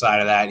same side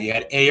of that. You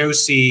had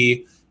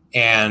AOC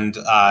and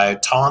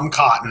Tom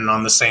Cotton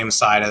on the same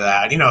side of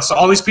that. You know, so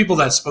all these people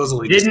that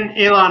supposedly didn't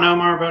Ilhan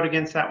Omar vote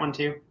against that one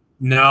too?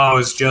 No, it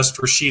was just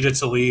Rashida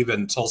Tlaib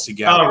and Tulsi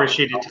Gabbard. Oh,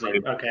 Rashida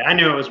Tlaib. Okay, I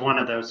knew it was one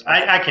of those.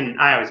 I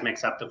always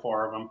mix up the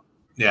 4 of them.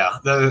 Yeah,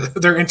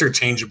 they're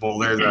interchangeable.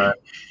 They're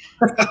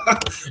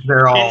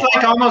all. It's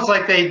like almost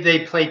like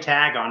they play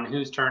tag on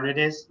whose turn it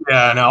is.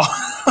 Yeah, I know.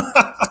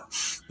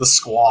 The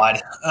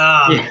squad.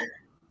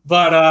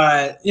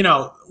 But you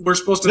know, we're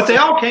supposed to. But they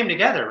all came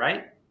together,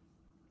 right?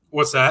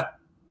 What's that?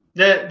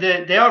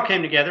 They all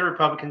came together.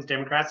 Republicans,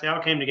 Democrats. They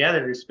all came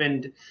together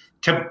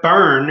to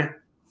burn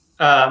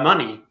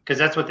money, because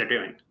that's what they're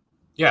doing.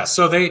 Yeah.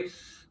 So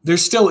there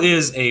still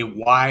is a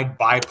wide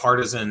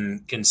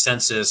bipartisan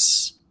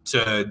consensus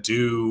to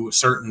do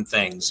certain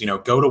things, you know,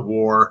 go to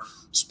war,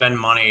 spend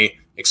money,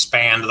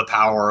 expand the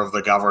power of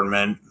the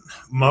government.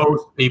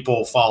 Most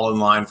people fall in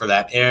line for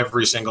that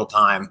every single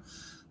time.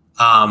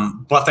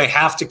 But they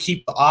have to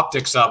keep the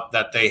optics up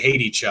that they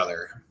hate each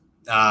other.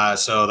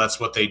 So that's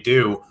what they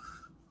do.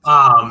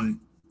 As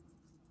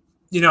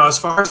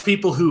far as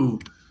people who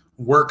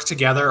work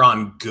together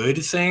on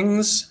good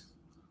things,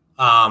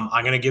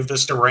 I'm going to give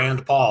this to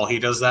Rand Paul. He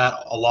does that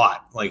a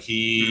lot. Like,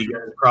 he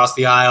goes across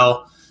the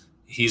aisle.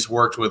 He's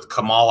worked with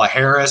Kamala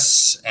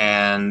Harris,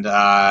 and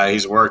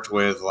he's worked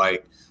with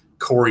like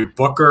Cory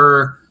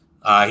Booker.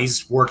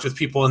 He's worked with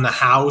people in the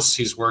House.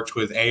 He's worked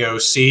with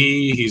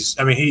AOC.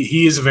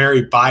 He is a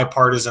very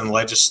bipartisan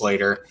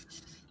legislator.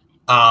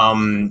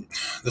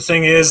 The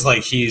thing is,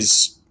 like,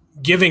 he's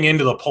giving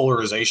into the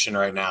polarization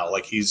right now.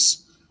 Like,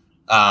 he's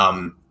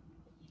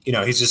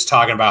just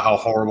talking about how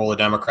horrible the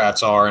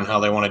Democrats are and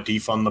how they want to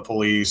defund the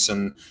police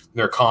and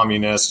they're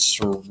communists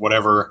or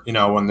whatever,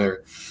 when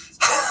they're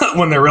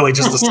when they're really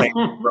just the same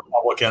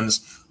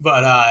Republicans.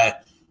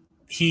 But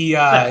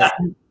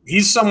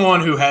he's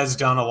someone who has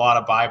done a lot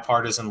of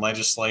bipartisan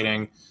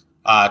legislating.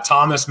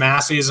 Thomas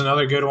Massey is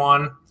another good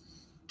one.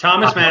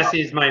 Thomas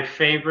Massey is my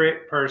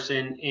favorite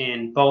person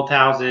in both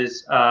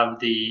houses of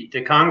the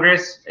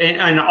Congress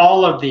and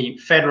all of the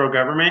federal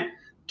government.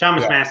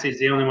 Thomas Massey is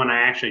the only one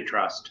I actually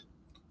trust.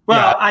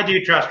 Well, I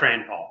do trust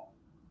Rand Paul.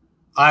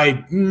 I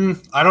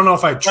don't know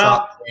if I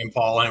trust Rand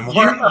Paul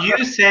anymore.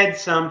 You said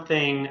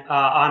something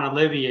on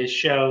Olivia's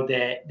show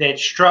that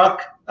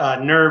struck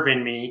a nerve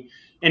in me,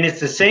 and it's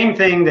the same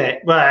thing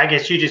that, well, I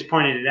guess you just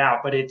pointed it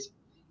out, but it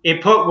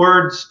put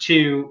words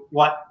to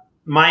what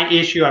my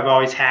issue I've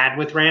always had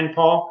with Rand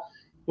Paul,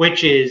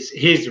 which is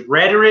his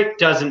rhetoric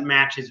doesn't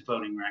match his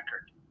voting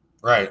record.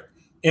 Right.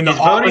 His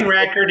voting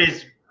record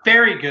is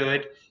very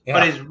good,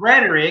 but his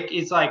rhetoric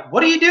is like,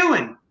 what are you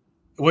doing?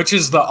 Which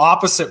is the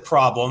opposite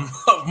problem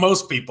of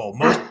most people.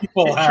 Most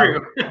people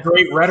have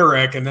great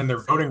rhetoric, and then their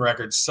voting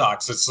record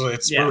sucks. It's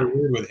really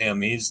weird with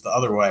him. He's the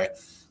other way.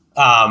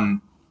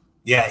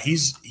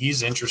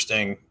 He's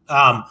interesting.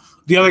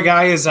 The other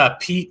guy is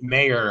Pete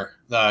Mayer.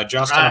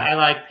 Justin. I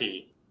like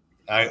Pete.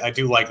 I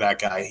do like that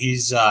guy.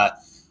 He's I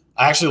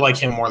actually like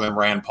him more than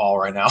Rand Paul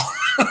right now.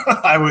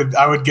 I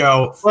would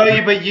go.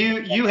 Well, but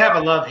you have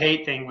a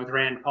love-hate thing with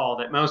Rand Paul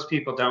that most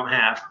people don't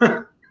have.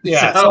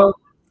 Yeah. So,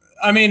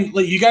 I mean,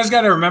 you guys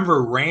got to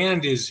remember,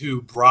 Rand is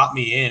who brought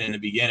me in the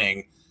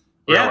beginning.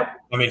 Yeah.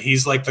 I mean,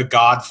 he's like the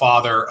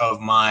godfather of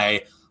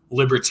my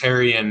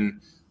libertarian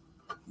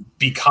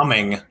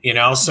becoming,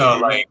 So,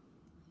 like,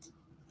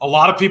 a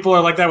lot of people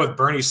are like that with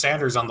Bernie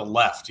Sanders on the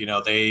left.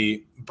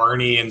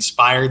 Bernie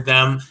inspired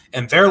them,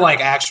 and they're like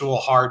actual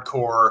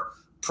hardcore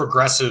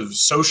progressive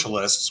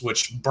socialists,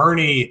 which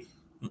Bernie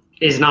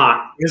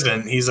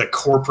isn't. He's a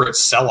corporate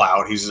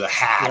sellout. He's a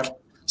hack. Yep.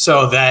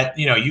 So that,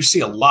 you see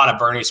a lot of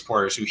Bernie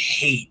supporters who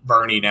hate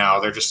Bernie now.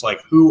 They're just like,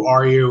 who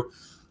are you?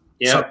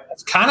 Yeah. So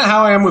that's kind of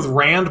how I am with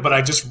Rand, but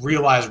I just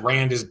realized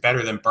Rand is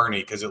better than Bernie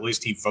because at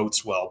least he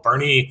votes well.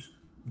 Bernie's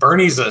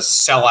a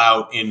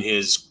sellout in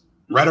his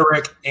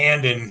rhetoric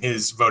and in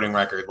his voting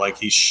record. Like,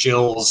 he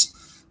shills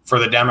for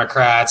the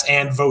Democrats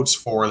and votes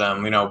for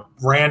them.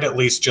 Rand at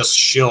least just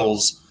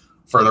shills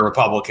for the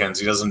Republicans.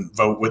 He doesn't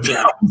vote with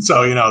them.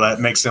 So, that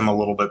makes him a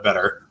little bit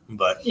better.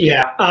 But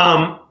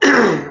I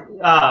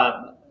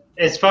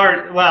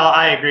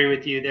agree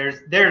with you.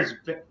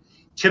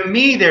 To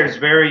me, there's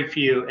very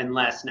few and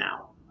less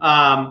now.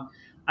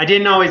 I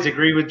didn't always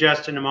agree with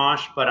Justin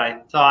Amash, but I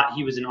thought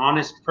he was an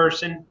honest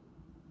person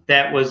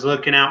that was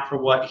looking out for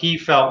what he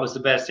felt was the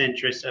best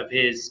interest of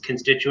his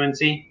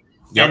constituency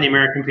and the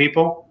American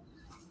people.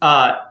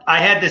 I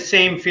had the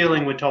same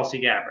feeling with Tulsi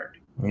Gabbard,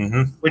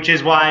 which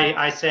is why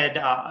I said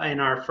in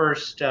our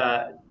first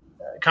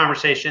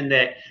conversation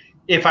that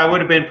if I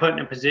would have been put in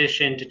a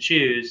position to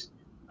choose,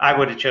 I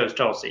would have chose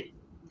Tulsi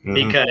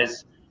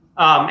because,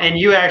 and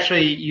you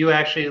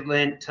actually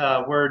lent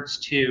words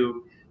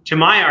to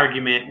my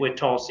argument with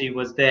Tulsi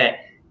was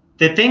that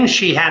the things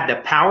she had the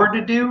power to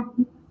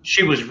do,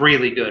 she was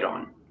really good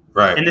on.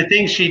 Right. And the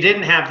things she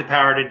didn't have the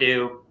power to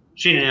do,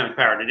 she didn't have the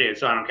power to do.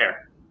 So I don't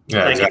care.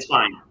 Yeah, exactly. It's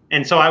fine.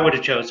 And so I would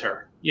have chose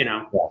her,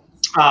 Yeah.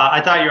 I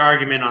thought your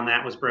argument on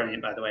that was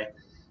brilliant, by the way.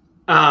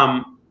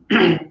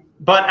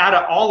 But out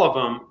of all of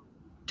them,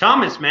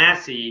 Thomas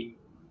Massey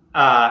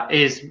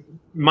is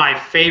my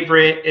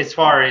favorite as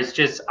far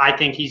as I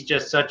think he's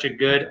just such a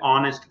good,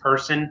 honest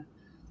person.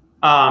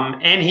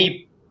 And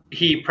he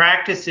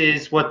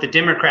practices what the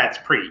Democrats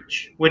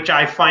preach, which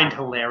I find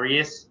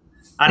hilarious.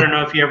 I don't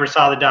know if you ever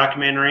saw the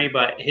documentary,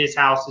 but his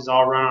house is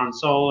all run on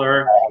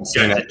solar.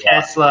 There's a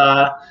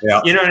Tesla. Yeah.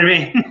 You know what I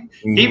mean?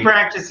 He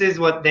practices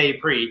what they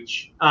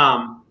preach.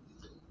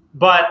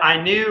 But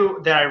I knew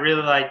that I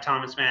really liked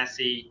Thomas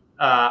Massey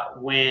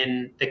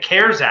when the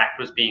CARES Act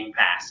was being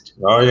passed.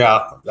 Oh,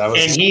 yeah.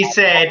 And he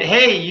said,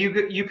 hey,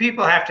 you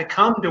people have to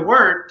come to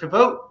work to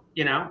vote,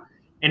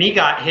 And he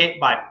got hit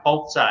by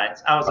both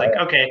sides. I was like,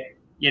 okay,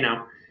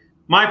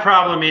 My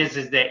problem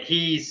is that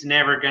he's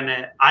never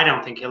I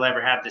don't think he'll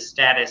ever have the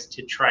status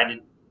to try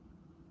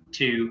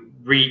to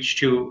reach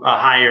to a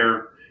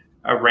higher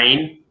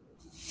reign.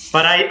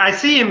 But I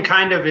see him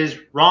kind of as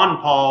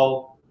Ron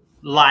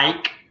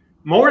Paul-like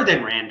more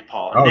than Rand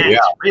Paul. And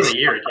that's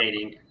really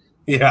irritating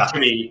to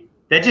me.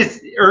 That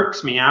just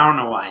irks me. I don't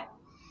know why.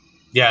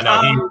 Yeah,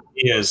 no,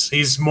 he is.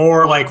 He's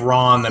more like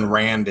Ron than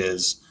Rand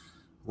is.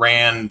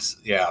 Rand,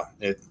 yeah.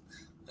 And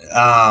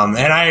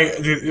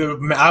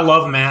I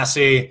love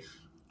Massey.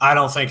 I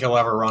don't think he'll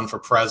ever run for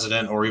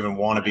president or even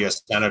want to be a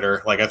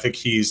senator. Like, I think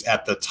he's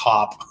at the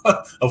top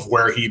of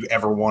where he'd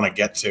ever want to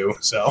get to.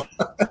 So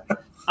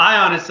I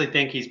honestly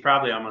think he's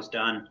probably almost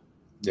done.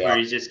 Yeah. Where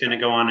he's just going to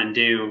go on and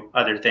do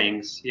other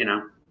things, you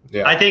know.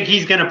 Yeah. I think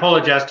he's going to pull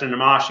a Justin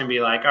Amash and be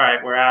like, all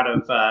right, we're out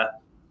of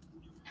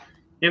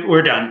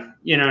we're done.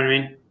 You know what I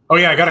mean? Oh,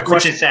 yeah, I got a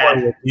question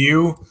for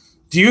you.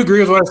 Do you agree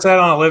with what I said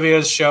on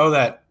Olivia's show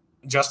that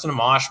Justin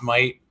Amash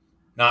might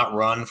not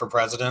run for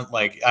president?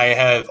 Like,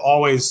 I've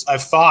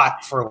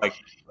thought for like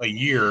a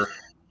year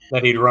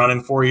that he'd run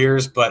in 4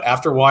 years, but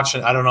after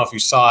watching, I don't know if you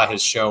saw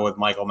his show with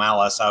Michael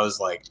Malice, I was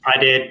like, I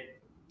did.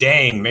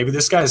 Dang, maybe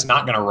this guy's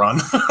not going to run.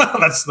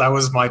 That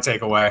was my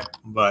takeaway.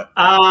 But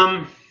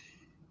I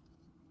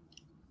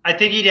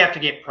think he'd have to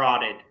get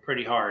prodded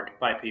pretty hard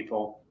by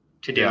people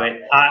to do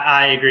it.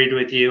 I agreed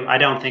with you. I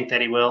don't think that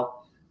he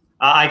will.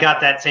 I got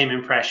that same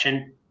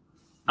impression.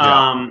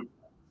 Well,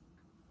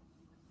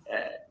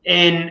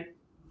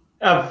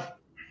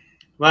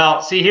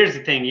 see, here's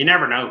the thing: you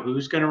never know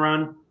who's going to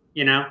run.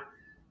 You know,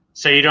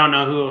 so you don't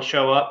know who will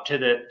show up to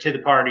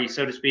the party,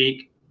 so to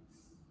speak.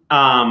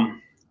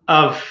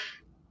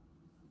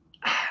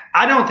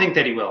 I don't think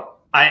that he will.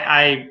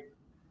 I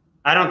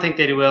don't think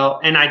that he will.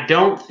 And I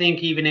don't think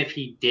even if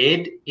he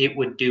did, it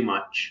would do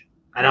much.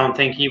 I don't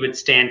think he would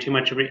stand too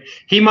much of it.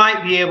 He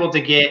might be able to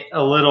get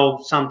a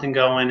little something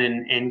going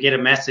and get a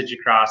message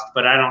across,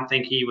 but I don't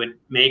think he would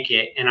make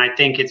it. And I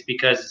think it's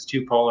because it's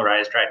too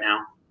polarized right now.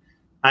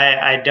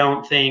 I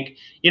don't think,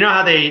 you know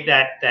how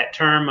that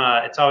term,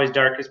 it's always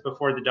darkest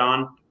before the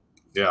dawn.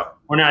 Yeah.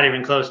 We're not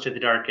even close to the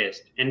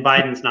darkest, and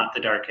Biden's not the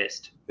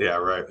darkest. Yeah,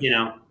 right. You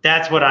know,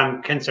 that's what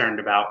I'm concerned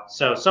about.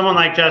 So someone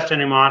like Justin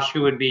Amash,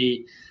 who would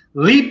be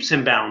leaps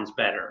and bounds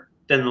better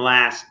than the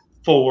last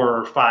 4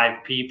 or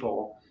 5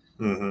 people,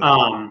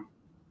 I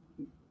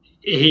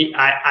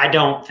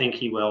don't think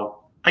he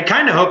will. I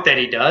kind of hope that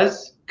he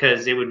does,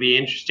 because it would be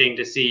interesting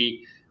to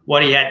see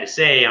what he had to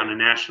say on a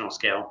national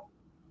scale.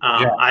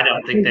 I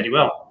don't think that he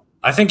will.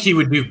 I think he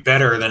would do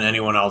better than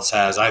anyone else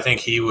has. I think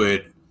he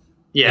would.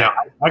 Yeah,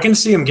 I can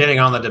see him getting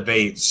on the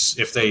debates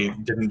if they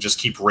didn't just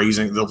keep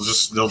raising. They'll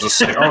just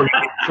say, "Oh, you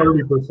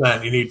need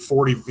 30%, you need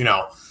 40." You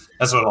know,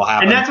 that's what'll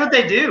happen. And that's what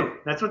they do.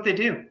 That's what they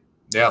do.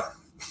 Yeah.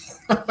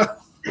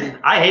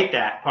 I hate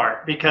that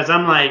part, because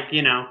I'm like,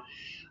 you know,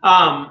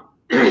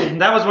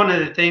 that was one of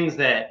the things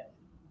that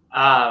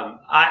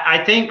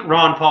I think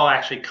Ron Paul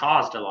actually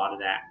caused a lot of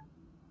that.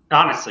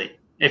 Honestly,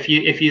 if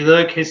you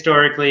look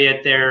historically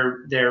at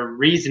their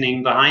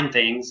reasoning behind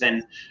things,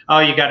 and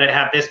you got to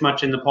have this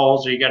much in the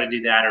polls, or you got to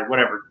do that, or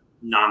whatever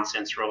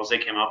nonsense rules they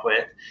came up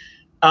with,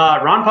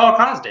 Ron Paul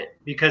caused it,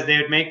 because they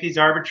would make these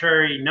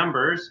arbitrary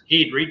numbers.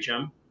 He'd reach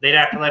them. They'd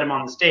have to let him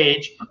on the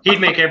stage. He'd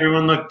make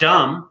everyone look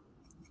dumb.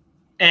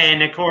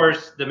 And of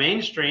course, the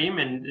mainstream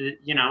and,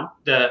 you know,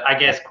 the, I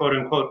guess, quote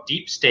unquote,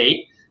 deep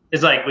state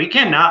is like, we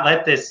cannot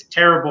let this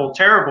terrible,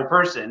 terrible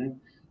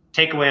person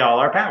take away all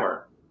our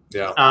power.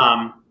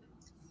 Yeah.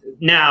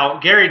 Now,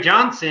 Gary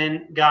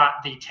Johnson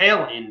got the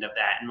tail end of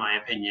that, in my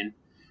opinion,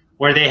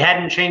 where they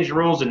hadn't changed the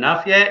rules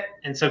enough yet.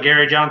 And so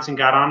Gary Johnson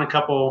got on a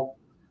couple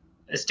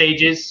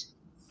stages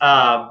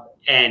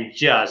and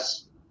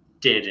just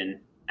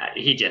didn't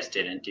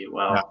do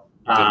well.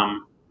 Yeah,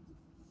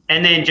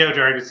 and then Joe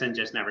Jorgensen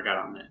just never got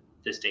on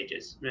the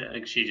stages.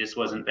 Like, she just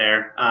wasn't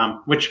there,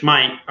 which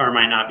might or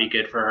might not be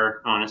good for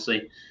her,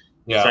 honestly.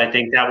 Yeah. So I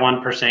think that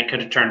 1%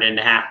 could have turned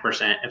into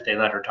 0.5% if they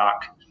let her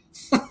talk.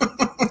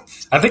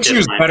 I think she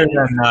was better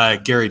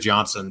than Gary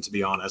Johnson, to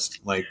be honest.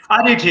 Like,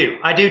 I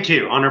do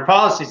too. On her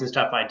policies and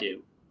stuff, I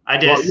do.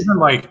 Well, even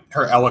like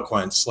her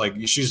eloquence, like,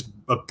 she's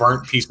a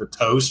burnt piece of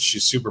toast.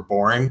 She's super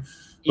boring,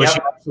 but she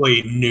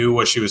actually knew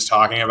what she was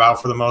talking about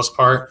for the most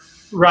part.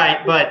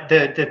 Right, but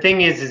the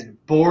thing is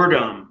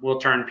boredom will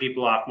turn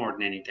people off more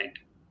than anything.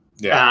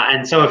 Yeah.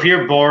 And so if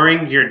you're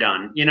boring, you're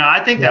done. You know,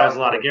 I think that was a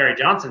lot of Gary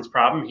Johnson's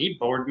problem. He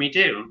bored me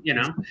too. You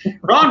know,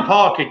 Ron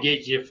Paul could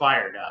get you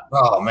fired up.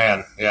 Oh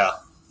man, yeah.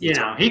 You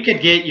know, he could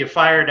get you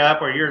fired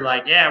up, or you're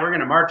like, yeah, we're going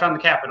to march on the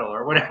Capitol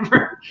or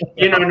whatever.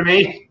 You know what I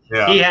mean?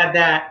 Yeah. He had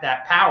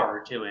that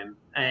power to him.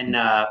 And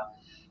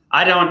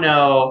I don't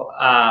know,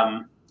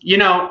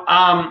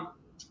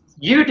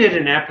 you did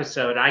an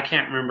episode, I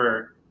can't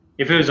remember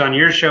if it was on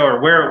your show or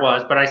where it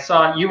was, but I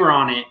saw you were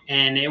on it,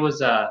 and it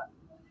was you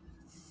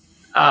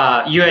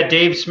had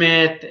Dave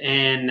Smith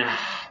and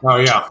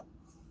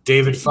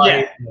David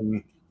Fight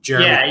and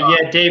Jeremy.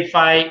 Yeah,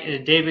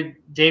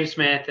 Dave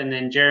Smith, and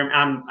then Jeremy.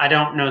 I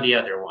don't know the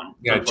other one.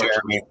 Yeah,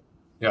 Jeremy.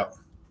 Yeah.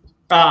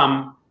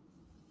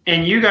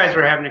 And you guys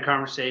were having a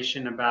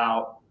conversation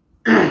about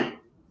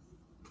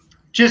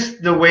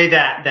just the way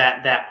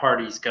that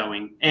party's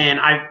going. And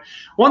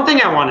one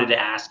thing I wanted to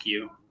ask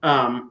you,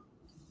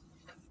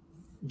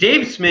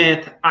 Dave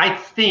Smith, I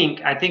think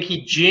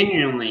he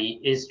genuinely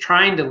is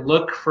trying to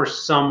look for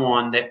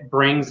someone that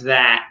brings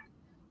that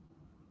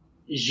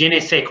je ne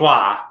sais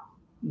quoi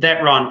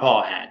that Ron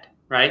Paul had,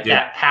 right? Yeah.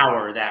 That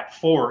power, that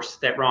force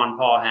that Ron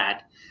Paul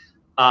had.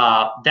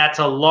 That's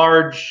a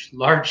large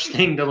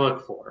thing to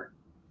look for.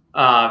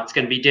 It's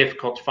going to be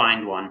difficult to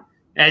find one.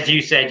 As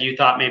you said, you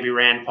thought maybe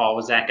Rand Paul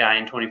was that guy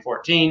in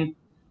 2014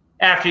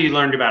 after you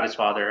learned about his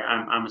father,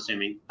 I'm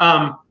assuming.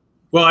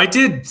 Well, I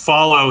did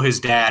follow his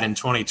dad in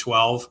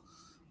 2012.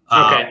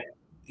 Okay.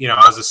 You know,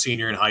 I was a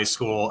senior in high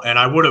school, and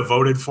I would have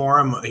voted for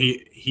him.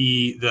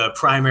 The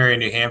primary in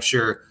New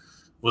Hampshire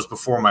was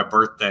before my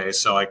birthday,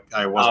 so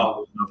I wasn't.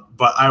 Oh.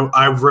 But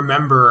I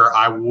remember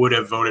I would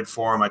have voted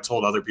for him. I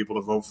told other people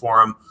to vote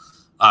for him.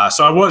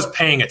 So I was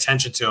paying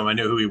attention to him. I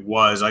knew who he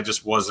was. I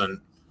just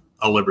wasn't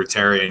a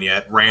libertarian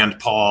yet. Rand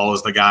Paul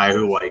is the guy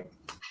who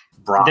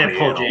brought me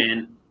pulled you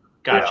in.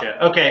 Gotcha.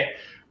 Yeah. Okay.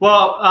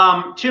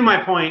 Well, to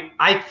my point,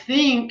 I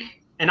think,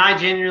 and I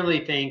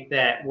genuinely think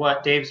that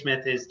what Dave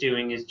Smith is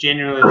doing is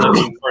genuinely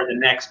looking for the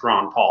next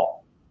Ron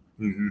Paul.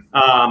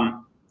 Mm-hmm.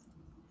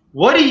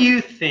 What do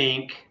you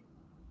think?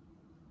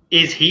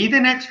 Is he the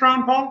next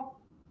Ron Paul?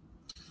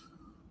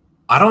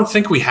 I don't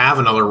think we have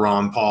another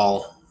Ron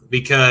Paul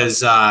because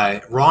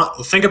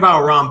think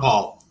about Ron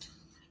Paul,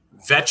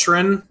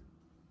 veteran,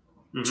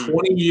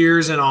 20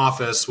 years in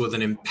office with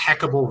an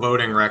impeccable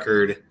voting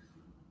record.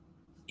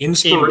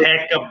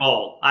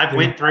 Impeccable. I've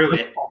went through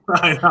it.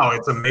 I know,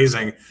 it's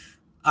amazing.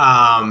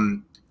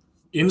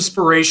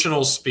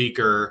 Inspirational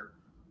speaker,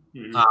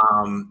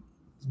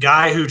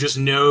 guy who just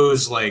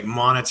knows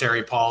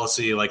monetary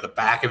policy like the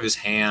back of his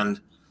hand.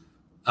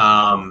 We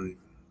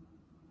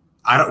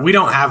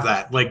don't have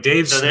that. Like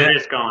Dave Smith, there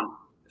is gone.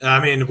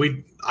 I mean,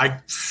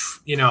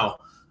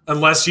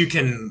 unless you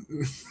can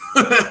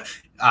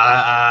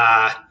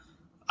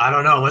I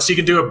don't know, unless you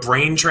can do a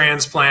brain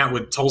transplant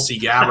with Tulsi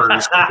Gabbard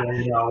or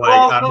something,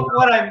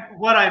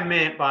 what I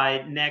meant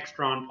by next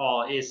Ron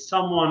Paul is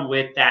someone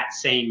with that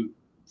same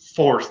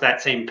force, that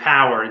same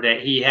power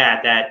that he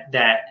had,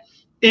 that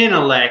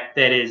intellect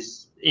that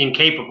is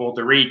incapable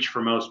to reach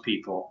for most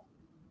people,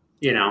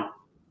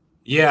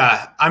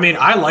 Yeah, I mean,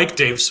 I like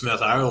Dave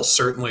Smith. I will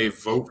certainly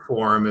vote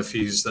for him if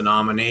he's the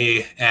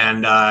nominee.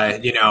 And,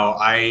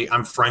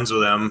 I'm friends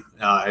with him.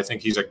 I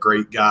think he's a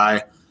great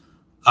guy.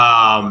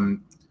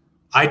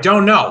 I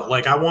don't know.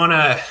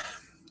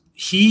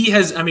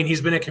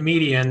 He's been a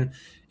comedian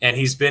and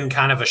he's been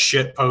kind of a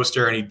shit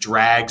poster and he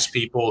drags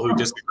people who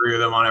disagree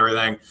with him on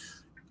everything.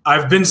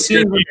 I've been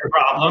seeing your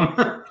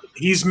problem.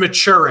 He's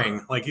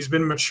maturing. He's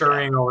been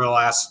maturing over the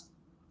last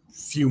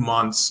few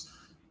months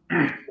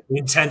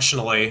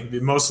intentionally,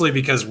 mostly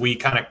because we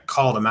kind of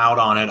called him out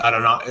on it. I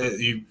don't know.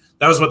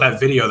 That was what that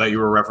video that you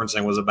were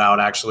referencing was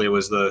about. Actually, it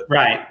was the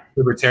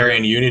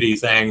libertarian unity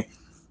thing.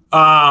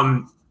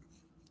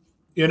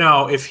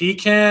 If he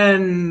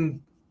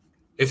can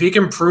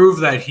prove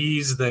that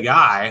he's the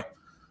guy,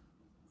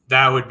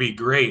 that would be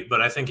great.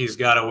 But I think he's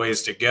got a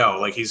ways to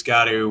go. He's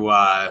got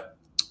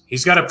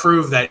to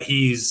prove that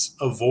he's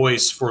a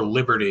voice for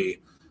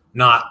liberty,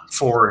 not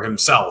for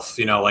himself.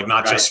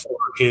 Not just for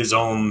his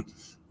own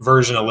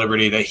version of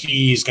liberty. That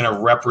he's going to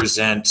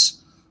represent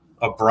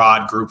a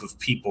broad group of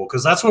people,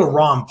 because that's what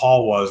Ron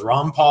Paul was.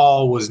 Ron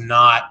Paul was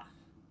not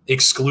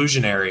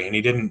exclusionary, and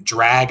he didn't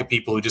drag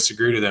people who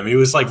disagreed with him. He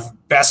was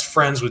best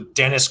friends with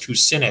Dennis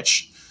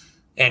Kucinich,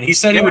 and he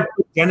said he would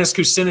put Dennis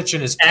Kucinich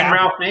in his and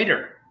Ralph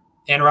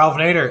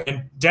Nader.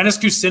 And Dennis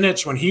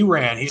Kucinich, when he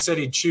ran, he said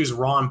he'd choose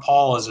Ron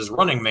Paul as his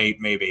running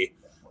mate, maybe.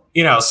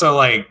 This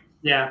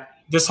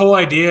whole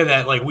idea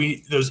that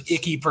those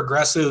icky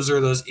progressives or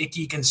those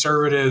icky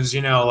conservatives,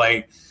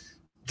 I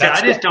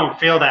just don't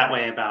feel that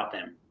way about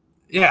them.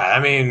 Yeah, I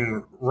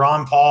mean,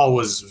 Ron Paul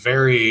was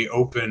very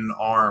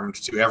open-armed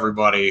to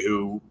everybody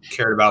who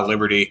cared about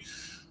liberty.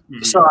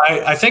 Mm-hmm. So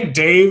I think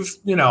Dave,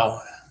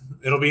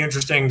 it'll be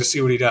interesting to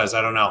see what he does. I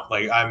don't know.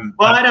 I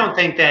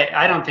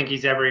don't think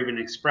he's ever even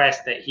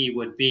expressed that he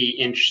would be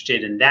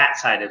interested in that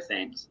side of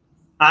things.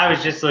 I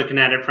was just looking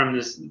at it from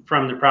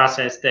the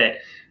process that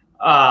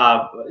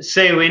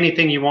say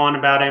anything you want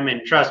about him,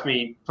 and trust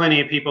me,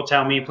 plenty of people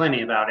tell me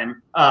plenty about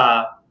him.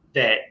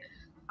 That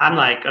I'm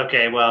like,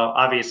 okay, well,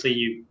 obviously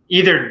you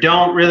either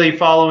don't really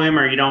follow him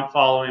or you don't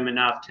follow him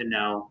enough to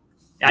know.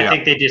 I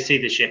think they just see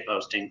the shit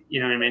posting. You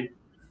know what I mean?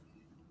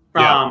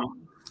 Yeah.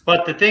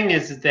 But the thing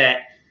is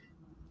that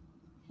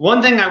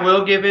one thing I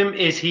will give him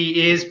is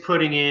he is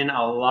putting in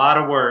a lot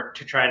of work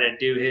to try to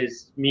do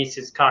his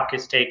Mises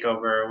Caucus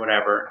takeover or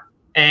whatever.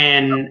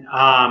 And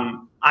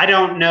I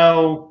don't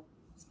know.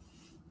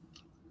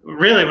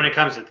 Really, when it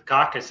comes to the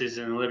caucuses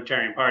in the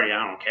Libertarian Party,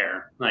 I don't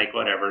care.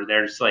 Whatever.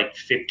 There's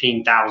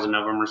 15,000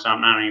 of them or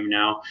something. I don't even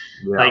know.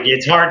 Yeah.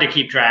 It's hard to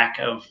keep track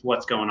of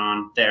what's going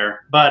on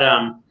there. But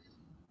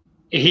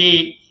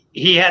he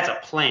has a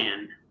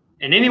plan.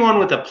 And anyone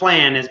with a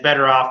plan is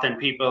better off than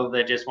people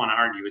that just want to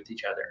argue with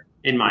each other,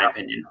 in my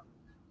opinion.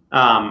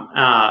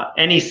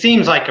 And he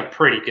seems like a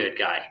pretty good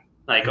guy,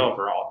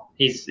 overall.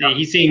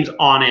 He seems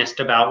honest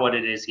about what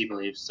it is he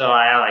believes. So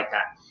I like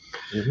that.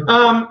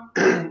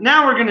 Mm-hmm.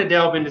 Now we're going to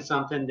delve into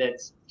something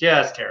that's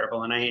just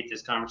terrible, and I hate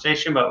this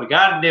conversation, but we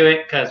got to do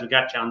it because we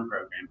got you on the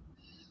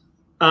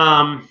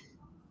program.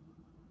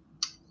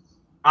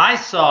 I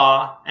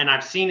saw, and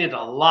I've seen it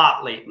a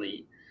lot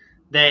lately,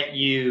 that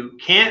you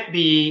can't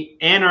be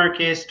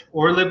anarchist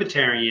or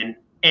libertarian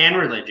and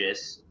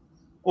religious,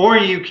 or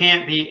you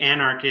can't be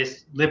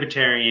anarchist,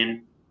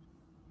 libertarian,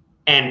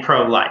 and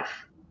pro-life.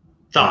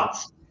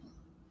 Thoughts?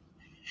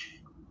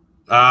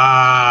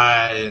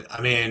 I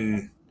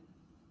mean,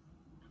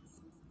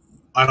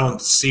 I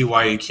don't see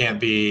why you can't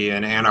be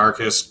an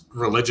anarchist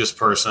religious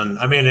person.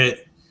 I mean,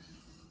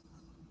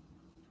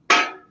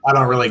 I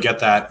don't really get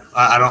that.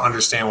 I don't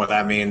understand what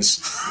that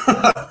means.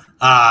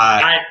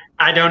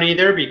 I don't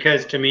either,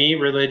 because to me,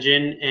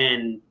 religion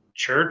and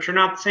church are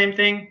not the same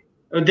thing.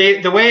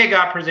 The way it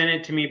got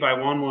presented to me by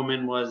one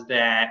woman was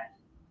that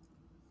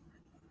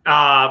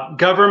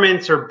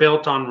governments are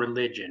built on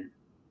religion.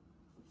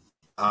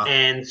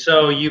 And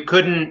so you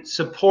couldn't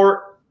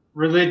support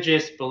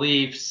religious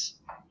beliefs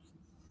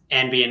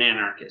and be an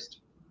anarchist.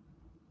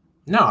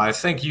 No, I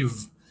think you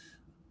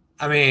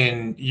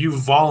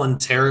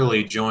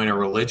voluntarily join a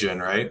religion,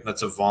 right?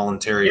 That's a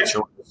voluntary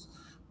choice.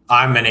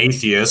 I'm an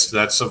atheist.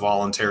 That's a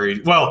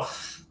voluntary. Well,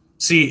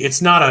 see,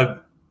 it's not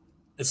a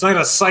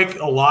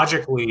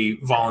psychologically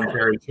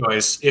voluntary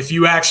choice. If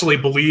you actually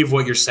believe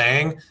what you're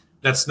saying,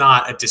 that's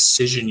not a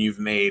decision you've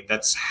made.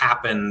 That's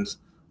happened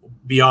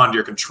beyond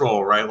your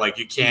control, right? Like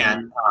you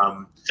can't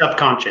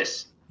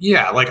subconscious.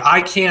 Yeah, like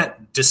I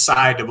can't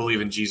decide to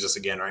believe in Jesus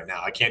again right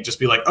now. I can't just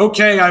be like,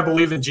 okay, I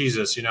believe in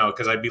Jesus,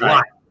 because I'd be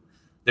lying.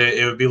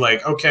 It would be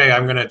like, okay,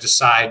 I'm going to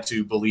decide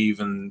to believe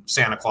in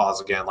Santa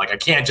Claus again. Like I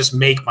can't just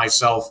make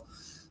myself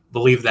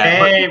believe that.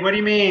 Hey, what do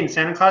you mean?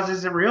 Santa Claus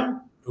isn't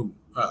real?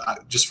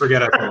 Just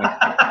forget it.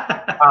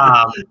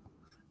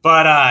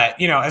 But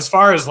as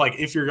far as like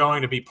if you're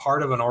going to be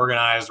part of an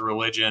organized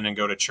religion and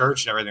go to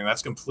church and everything,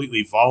 that's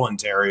completely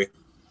voluntary.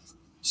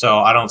 So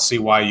I don't see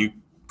why you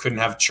couldn't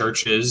have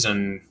churches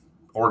and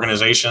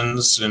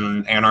organizations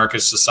in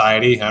anarchist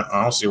society.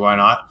 I don't see why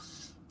not.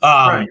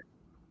 Right.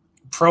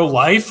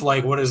 Pro-life,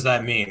 like what does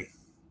that mean?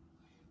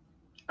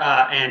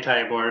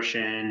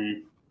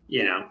 Anti-abortion.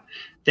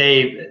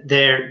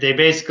 They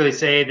basically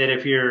say that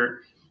if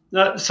you're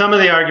some of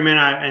the argument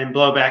and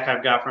blowback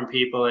I've got from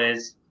people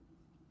is,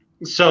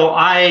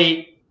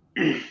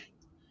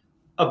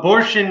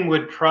 abortion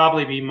would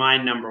probably be my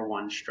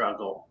 #1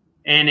 struggle,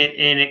 and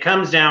it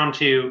comes down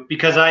to,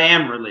 because I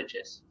am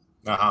religious,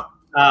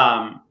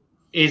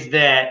 is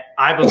that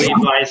I believe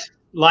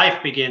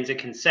life begins at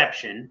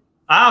conception.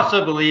 I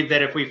also believe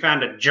that if we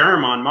found a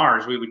germ on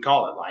Mars, we would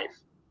call it life.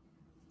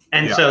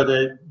 And so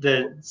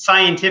the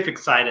scientific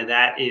side of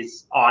that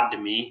is odd to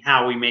me,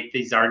 how we make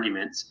these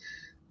arguments.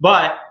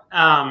 But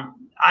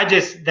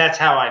that's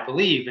how I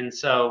believe. And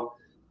so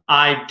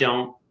I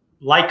don't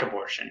like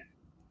abortion.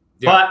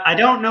 But I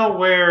don't know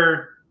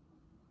where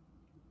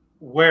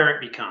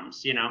it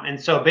becomes, And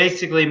so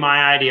basically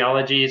my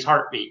ideology is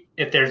heartbeat.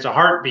 If there's a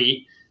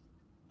heartbeat,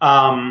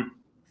 I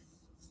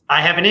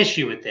have an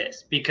issue with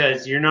this,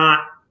 because you're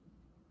not,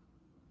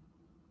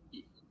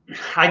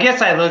 I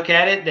guess I look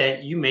at it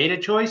that you made a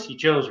choice, you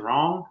chose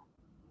wrong.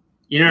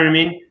 You know what I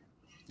mean?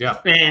 Yeah.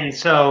 And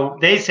so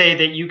they say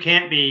that you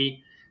can't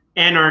be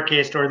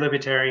anarchist or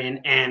libertarian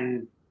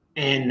and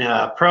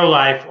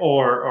pro-life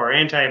or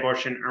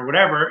anti-abortion or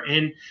whatever.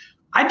 And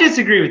I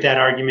disagree with that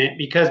argument,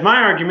 because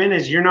my argument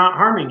is you're not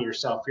harming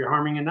yourself, you're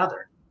harming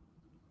another.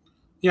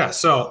 Yeah.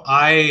 So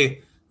I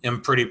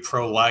am pretty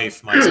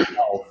pro-life myself.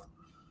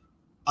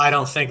 I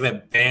don't think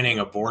that banning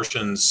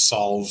abortion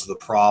solves the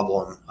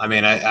problem. I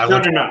mean, no, I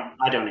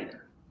don't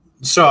either.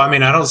 So, I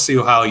mean, I don't see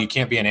how you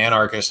can't be an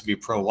anarchist and be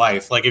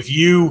pro-life. Like if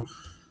you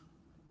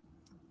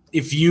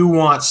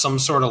want some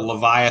sort of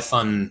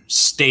Leviathan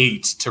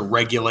state to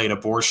regulate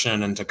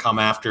abortion and to come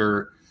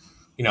after,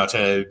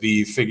 to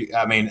be,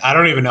 I mean, I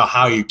don't even know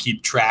how you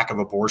keep track of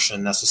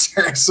abortion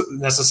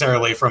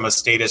necessarily from a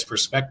statist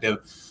perspective.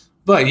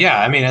 But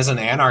yeah, I mean, as an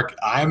anarch,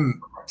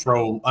 I'm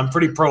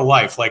pretty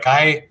pro-life. Like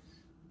I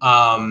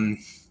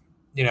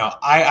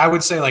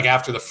would say like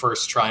after the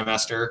first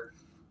trimester,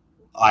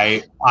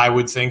 I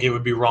would think it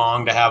would be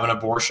wrong to have an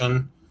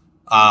abortion.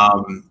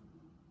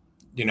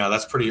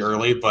 That's pretty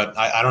early, but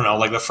I don't know,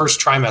 like the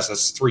first trimester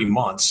is 3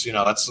 months,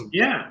 that's a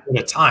bit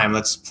of time.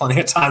 That's plenty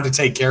of time to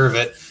take care of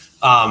it.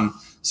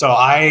 So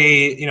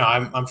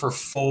I'm for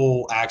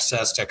full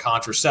access to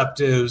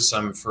contraceptives.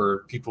 I'm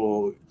for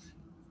people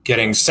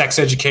getting sex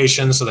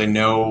education so they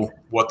know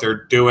what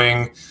they're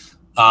doing.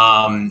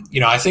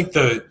 I think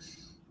the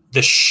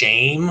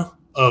shame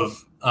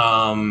of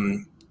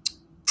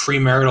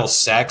premarital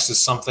sex is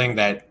something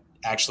that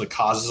actually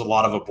causes a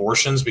lot of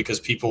abortions, because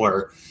people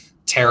are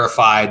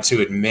terrified to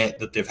admit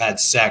that they've had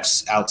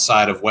sex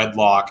outside of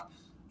wedlock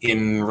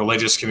in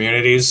religious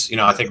communities.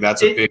 I think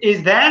that's a big...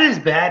 Is that as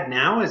bad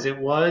now as it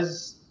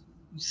was,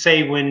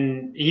 say,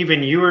 when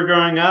even you were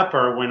growing up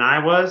or when I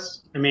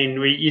was? I mean,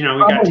 we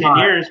got 10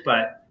 years,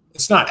 but...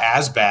 It's not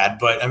as bad,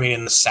 but I mean,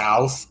 in the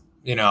South,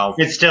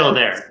 It's still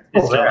there.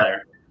 It's still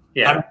there.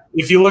 Yeah.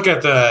 If you look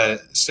at the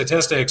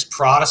statistics,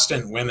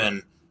 Protestant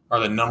women are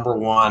the number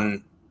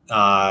one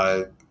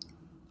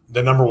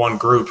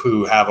group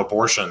who have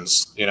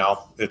abortions.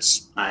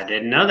 I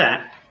didn't know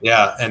that.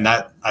 Yeah, and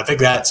that, I think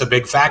that's a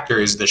big factor,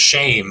 is the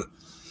shame,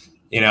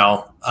 you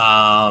know,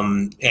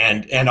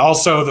 and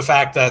also the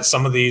fact that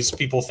some of these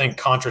people think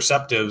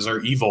contraceptives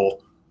are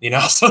evil, you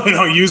know, so they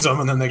don't use them,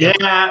 and then they get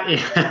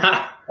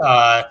yeah.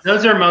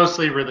 Those are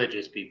mostly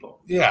religious people.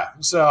 Yeah,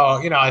 so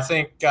you know, I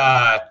think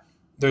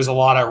there's a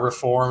lot of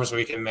reforms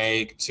we can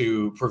make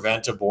to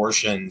prevent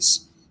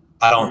abortions.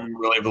 I don't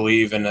really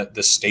believe in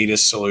the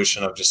statist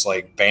solution of just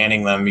like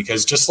banning them,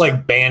 because just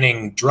like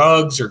banning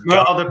drugs or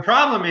well, the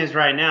problem is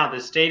right now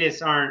the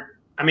statists aren't.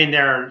 I mean,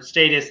 there are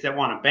statists that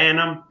want to ban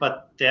them,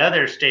 but the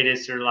other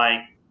statists are like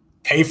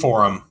pay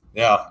for them.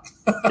 Yeah,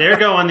 they're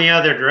going the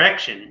other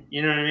direction.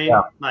 You know what I mean?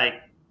 Yeah. Like,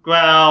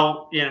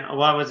 well, you know,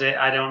 what was it?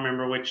 I don't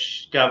remember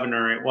which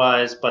governor it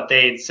was, but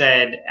they'd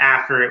said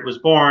after it was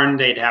born,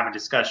 they'd have a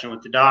discussion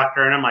with the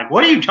doctor, and I'm like,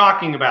 what are you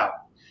talking about?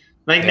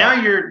 Like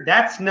now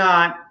that's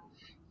not.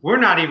 We're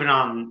not even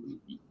on,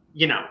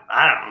 you know,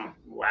 I don't know.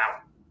 Wow.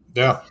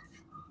 Yeah.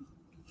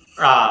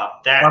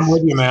 That's, I'm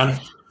with you, man.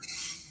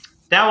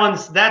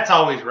 That's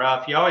always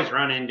rough. You always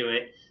run into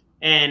it.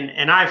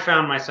 And I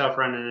found myself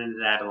running into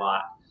that a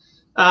lot.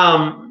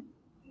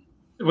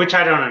 Which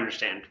I don't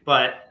understand,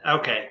 but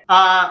okay.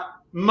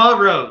 Mow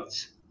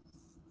roads.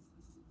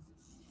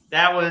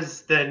 That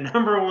was the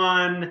number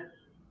one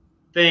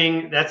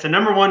thing. That's the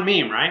number one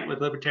meme, right? With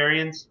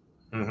libertarians,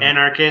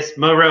 anarchists,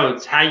 mow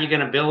roads. How you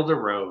going to build a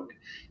road?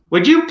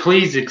 Would you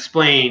please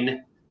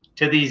explain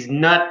to these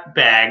nut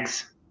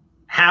bags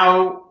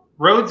how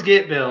roads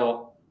get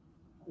built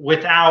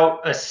without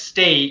a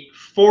state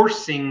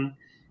forcing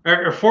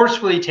or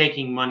forcefully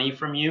taking money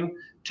from you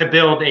to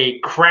build a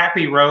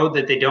crappy road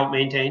that they don't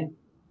maintain?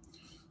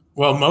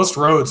 Well, most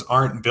roads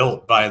aren't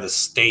built by the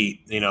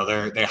state. You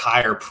know, they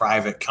hire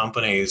private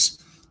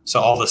companies.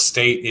 So all the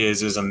state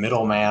is a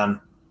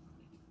middleman.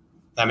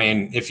 I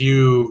mean, if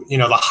you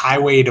know, the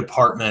highway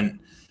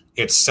department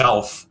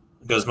itself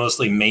does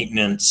mostly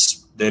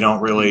maintenance. They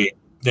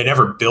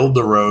never build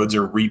the roads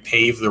or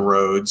repave the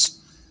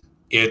roads.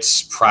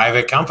 It's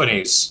private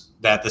companies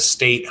that the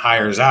state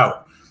hires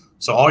out.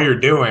 So all you're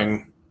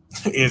doing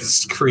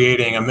is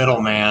creating a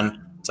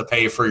middleman to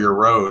pay for your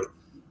road.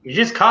 You're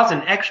just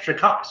causing extra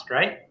cost,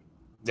 right?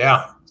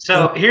 Yeah.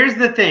 So here's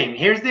the thing.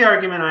 Here's the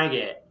argument I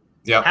get.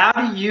 Yeah. How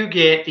do you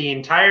get the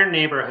entire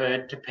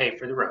neighborhood to pay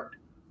for the road?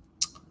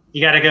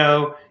 You got to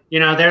go, you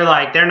know, they're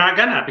not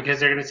gonna, because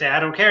they're going to say, I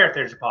don't care if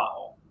there's a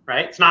pothole.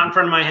 Right? It's not in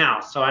front of my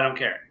house, so I don't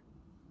care.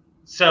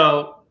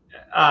 So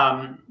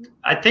I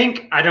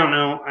don't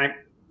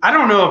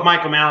know if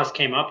Michael Malice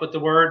came up with the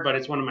word, but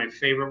it's one of my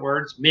favorite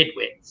words,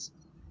 midwits.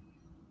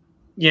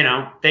 You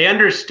know, they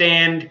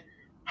understand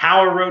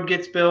how a road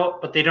gets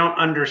built, but they don't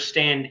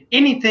understand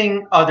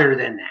anything other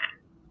than that,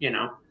 you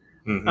know?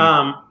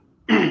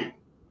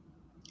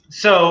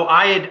 So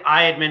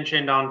I had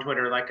mentioned on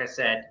Twitter, like I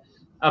said,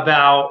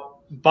 about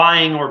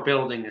buying or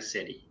building a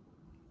city.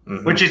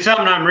 Which is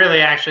something I'm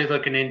really actually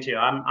looking into.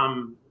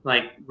 I'm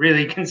like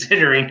really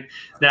considering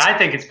that. I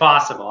think it's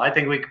possible. I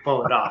think we could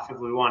pull it off if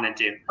we wanted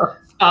to.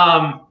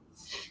 How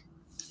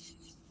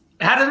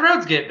do the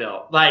roads get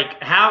built?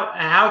 Like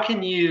how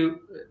can you,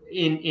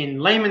 in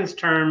layman's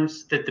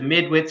terms that the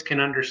midwits can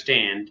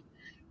understand,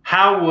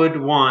 how would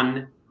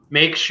one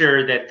make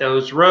sure that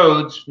those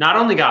roads not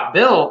only got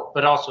built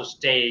but also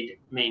stayed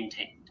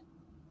maintained?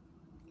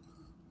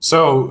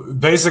 So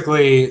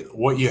basically,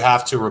 what you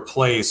have to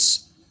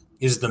replace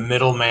is the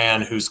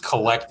middleman who's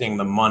collecting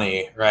the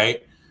money,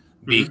 right?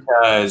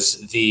 Because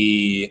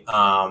the,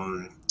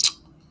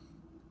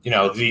 you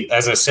know,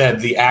 as I said,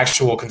 the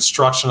actual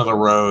construction of the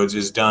roads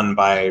is done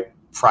by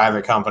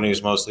private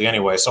companies mostly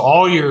anyway. So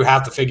all you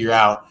have to figure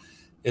out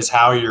is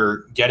how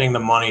you're getting the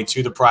money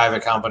to the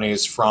private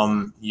companies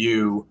from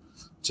you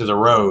to the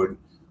road.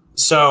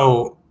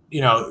 So,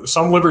 you know,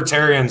 some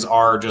libertarians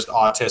are just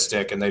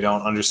autistic and they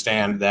don't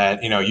understand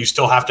that, you know, you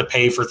still have to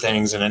pay for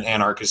things in an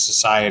anarchist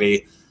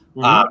society.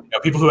 You know,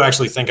 people who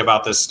actually think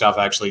about this stuff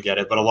actually get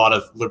it, but a lot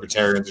of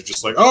libertarians are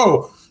just like,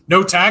 "Oh,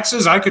 no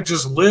taxes, I could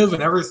just live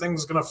and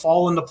everything's going to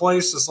fall into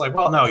place." It's like,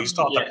 well, no, you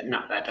still have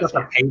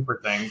to pay for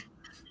things.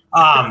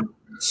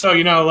 So,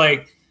 you know,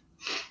 like,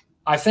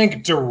 I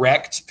think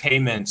direct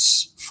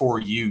payments for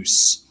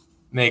use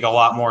make a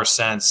lot more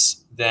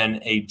sense than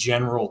a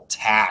general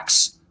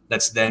tax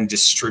that's then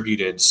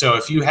distributed. So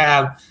if you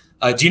have,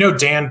 do you know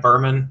Dan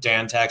Berman,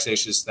 Dan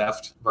Taxation's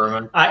Theft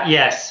Berman?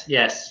 Yes.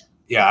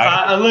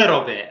 Yeah, a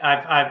little bit.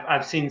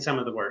 I've seen some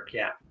of the work.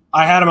 Yeah,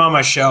 I had him on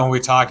my show and we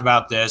talked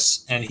about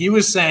this, and he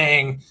was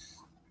saying,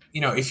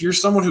 you know, if you're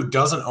someone who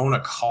doesn't own a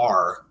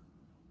car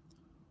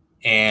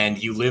and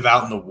you live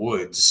out in the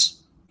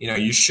woods, you know,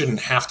 you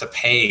shouldn't have to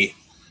pay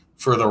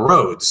for the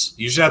roads.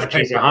 You should have to pay.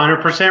 He's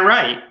 100%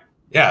 right.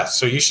 Yeah,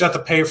 so you should have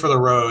to pay for the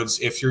roads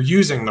if you're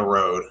using the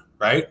road,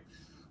 right?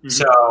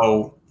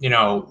 So, you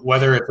know,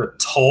 whether it's a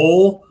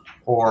toll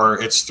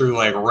or it's through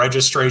like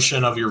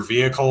registration of your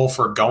vehicle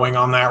for going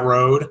on that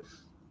road,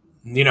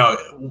 you know,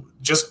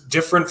 just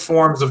different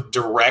forms of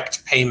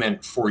direct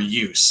payment for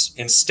use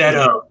instead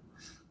of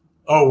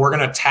oh, we're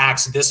going to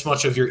tax this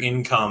much of your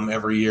income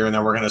every year, and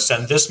then we're going to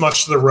send this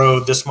much to the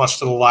road, this much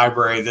to the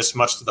library, this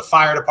much to the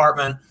fire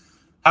department.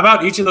 How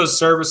about each of those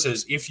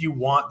services? If you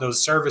want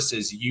those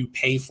services, you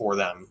pay for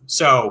them.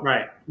 So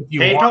right, if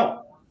you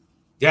want,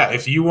 yeah,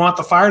 if you want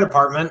the fire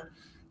department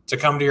to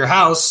come to your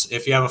house,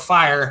 if you have a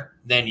fire,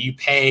 then you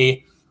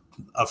pay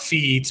a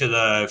fee to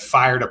the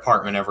fire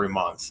department every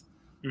month.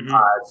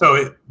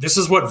 So this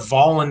is what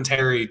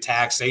voluntary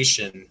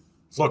taxation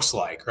looks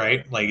like,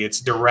 right? Like it's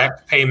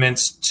direct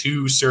payments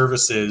to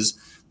services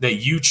that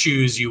you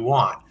choose you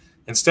want.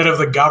 Instead of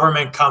the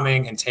government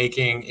coming and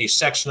taking a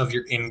section of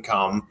your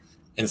income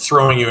and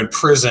throwing you in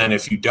prison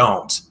if you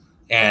don't.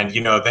 And,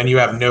 you know, then you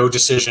have no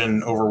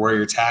decision over where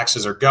your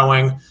taxes are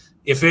going.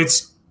 If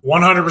it's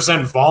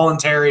 100%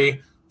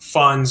 voluntary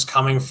funds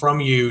coming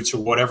from you to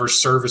whatever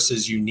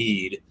services you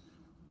need,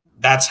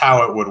 that's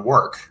how it would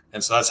work.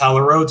 And so that's how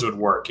the roads would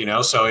work, you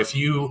know? So if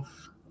you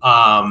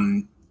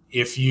want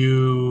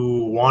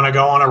to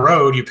go on a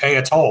road, you pay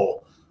a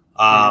toll.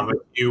 If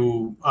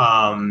you,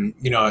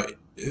 you know,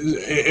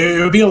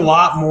 it would be a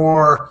lot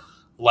more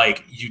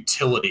like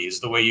utilities,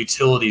 the way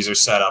utilities are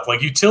set up.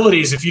 Like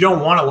utilities, if you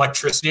don't want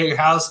electricity at your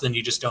house, then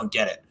you just don't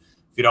get it.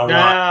 If you don't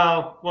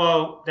want.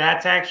 Well,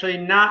 that's actually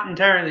not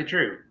entirely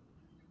true.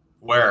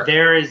 Where?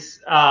 There is,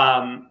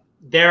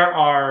 there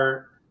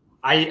are,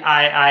 I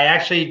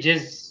actually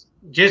just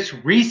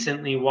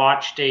recently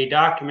watched a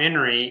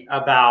documentary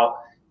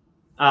about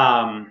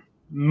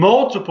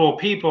multiple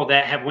people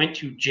that have went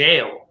to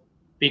jail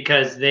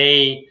because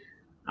they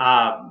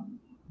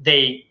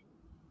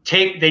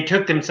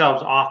took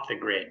themselves off the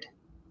grid.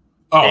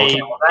 They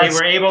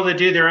were able to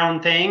do their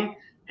own thing.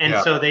 And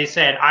so they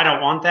said, I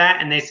don't want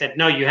that. And they said,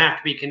 no, you have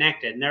to be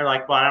connected. And they're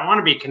like, well, I don't want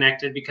to be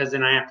connected because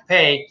then I have to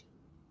pay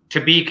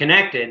to be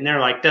connected. And they're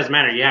like, doesn't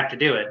matter. You have to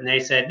do it. And they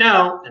said,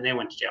 no. And they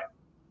went to jail.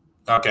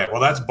 Okay.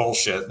 Well, that's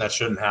bullshit. That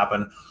shouldn't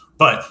happen.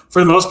 But for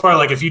the most part,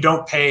 like if you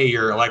don't pay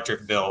your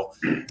electric bill,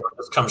 it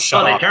comes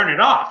shut off. They turn it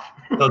off.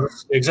 So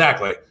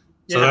exactly.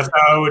 So that's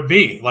how it would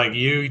be. Like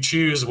you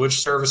choose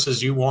which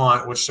services you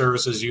want, which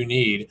services you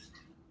need,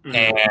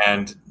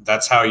 and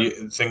that's how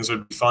things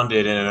would be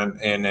funded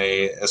in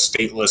a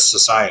stateless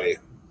society.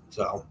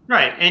 So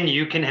right, and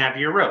you can have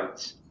your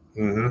roads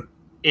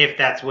if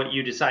that's what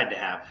you decide to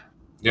have,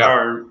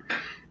 or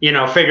you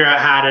know, figure out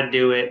how to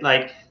do it.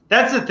 Like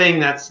that's the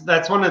thing.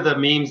 That's one of the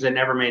memes that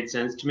never made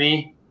sense to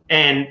me,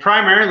 and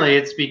primarily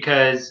it's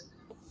because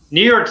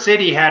New York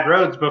City had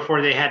roads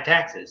before they had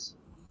taxes.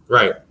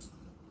 Right.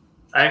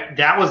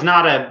 That was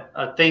not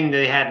a thing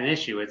they had an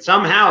issue with.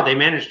 Somehow they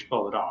managed to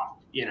pull it off.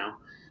 You know,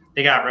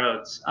 they got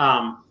roads.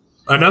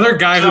 Another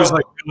guy who's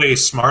like really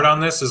smart on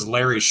this is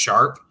Larry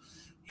Sharp.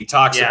 He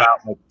talks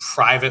about like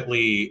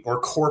privately or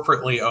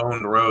corporately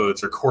owned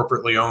roads or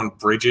corporately owned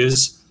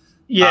bridges.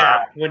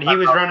 Yeah, when he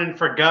was running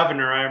for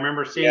governor, I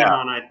remember seeing him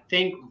on, I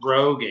think,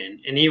 Rogan,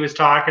 and he was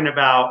talking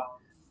about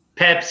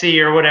Pepsi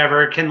or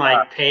whatever can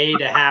like pay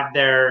to have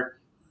their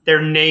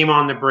name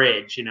on the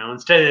bridge. You know,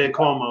 instead of the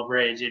Cuomo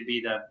Bridge, it'd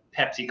be the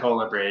Pepsi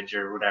Cola Bridge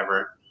or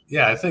whatever.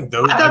 Yeah, I thought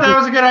that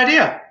was a good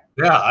idea.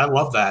 Yeah, I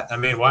love that. I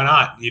mean, why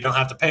not? You don't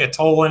have to pay a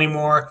toll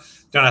anymore.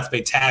 You don't have to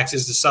pay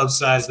taxes to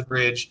subsidize the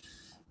bridge.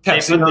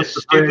 Pepsi they put this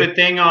stupid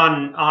thing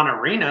on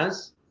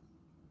arenas.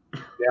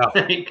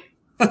 Yeah.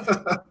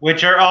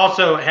 Which are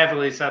also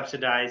heavily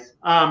subsidized.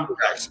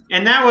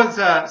 And that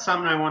was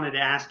something I wanted to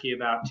ask you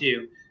about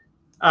too.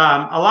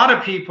 A lot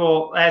of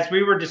people, as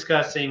we were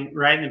discussing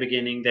right in the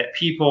beginning, that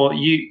people,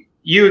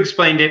 you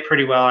explained it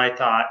pretty well, I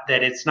thought,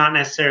 that it's not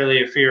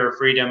necessarily a fear of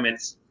freedom.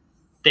 It's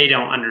they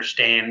don't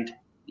understand,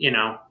 you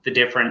know, the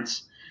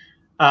difference.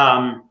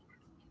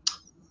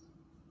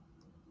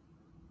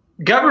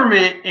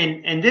 Government,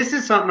 and this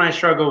is something I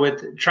struggle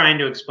with trying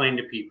to explain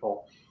to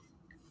people.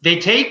 They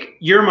take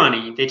your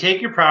money, they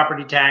take your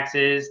property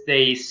taxes,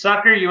 they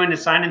sucker you into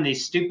signing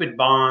these stupid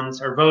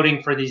bonds or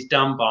voting for these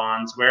dumb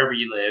bonds wherever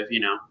you live, you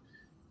know.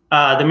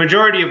 The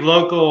majority of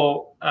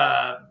local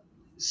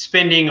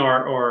spending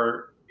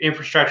or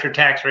infrastructure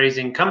tax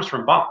raising comes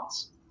from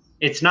bonds.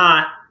 It's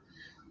not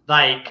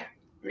like,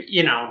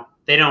 you know,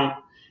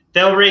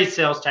 they'll raise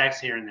sales tax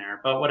here and there,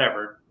 but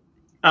whatever.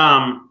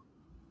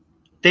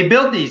 They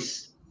build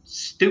these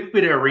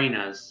stupid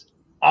arenas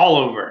all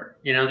over,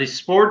 you know, these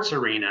sports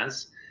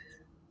arenas.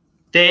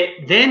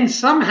 They then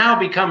somehow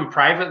become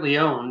privately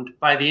owned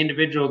by the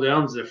individual that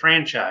owns the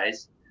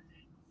franchise.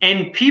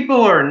 And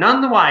people are none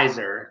the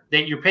wiser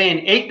that you're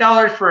paying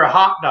 $8 for a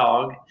hot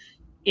dog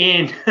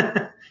in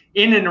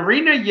an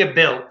arena you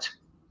built,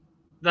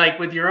 like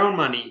with your own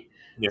money.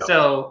 Yeah.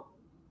 So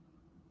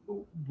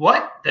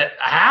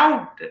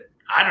how,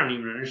 I don't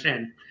even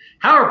understand.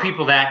 How are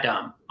people that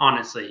dumb,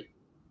 honestly?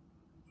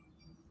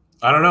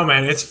 I don't know,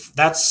 man.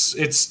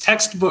 It's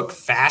textbook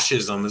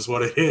fascism is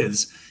what it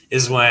is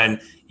when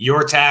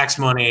your tax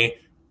money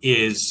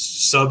is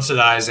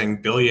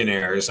subsidizing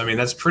billionaires. I mean,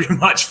 that's pretty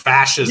much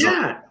fascism.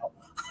 Yeah.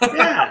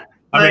 Yeah.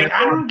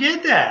 I don't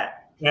get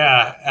that.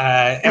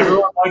 Yeah.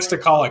 Everyone likes to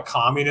call it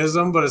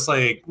communism, but it's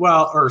like,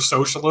 well, or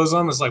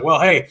socialism. It's like, well,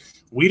 hey,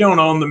 We don't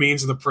own the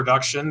means of the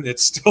production.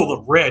 It's still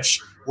the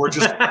rich. We're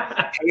just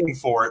paying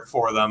for it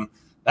for them.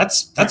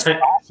 That's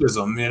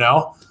fascism, you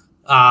know?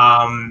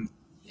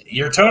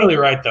 You're totally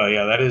right, though.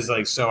 Yeah, that is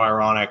like so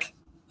ironic.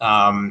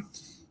 I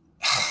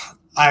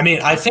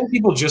mean, I think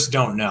people just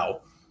don't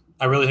know.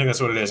 I really think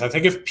that's what it is. I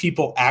think if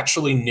people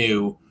actually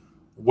knew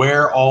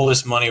where all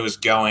this money was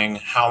going,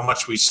 how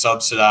much we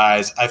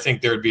subsidize, I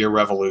think there'd be a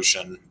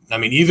revolution. I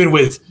mean, even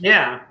with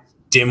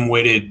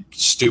dim-witted,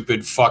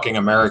 stupid fucking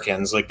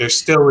Americans, like there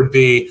still would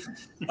be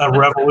a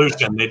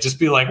revolution. They'd just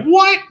be like,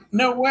 what?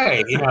 No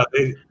way. You know,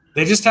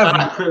 they just have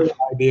no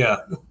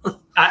idea.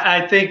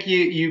 I think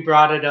you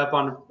brought it up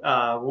on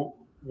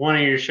one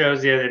of your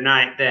shows the other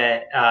night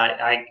that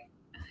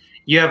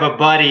you have a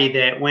buddy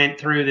that went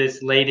through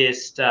this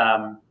latest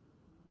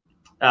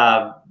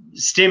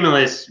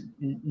stimulus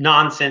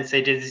nonsense.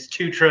 They did this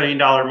 $2 trillion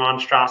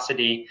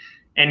monstrosity,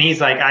 and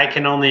he's like, I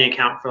can only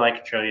account for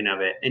like $1 trillion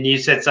of it. And you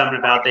said something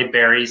about they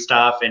bury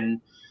stuff,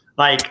 and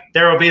like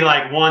there will be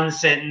like one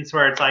sentence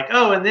where it's like,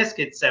 oh, and this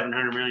gets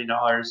 $700 million,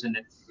 and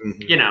it's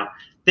you know,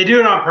 they do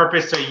it on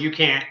purpose so you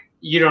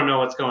don't know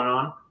what's going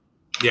on.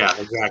 Yeah,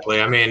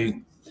 exactly. I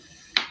mean,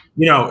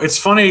 you know, it's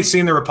funny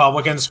seeing the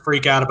Republicans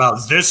freak out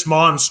about this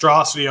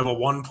monstrosity of a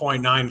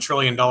 $1.9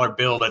 trillion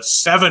bill that's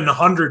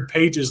 700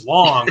 pages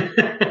long.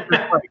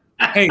 Like,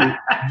 hey,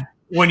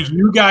 when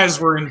you guys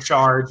were in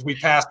charge, we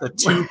passed a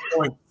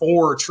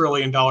 $2.4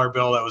 trillion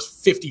bill that was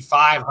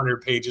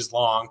 5,500 pages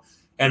long,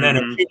 and then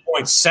a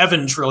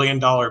 $2.7 trillion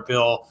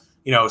bill,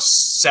 you know,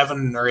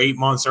 7 or 8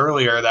 months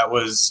earlier that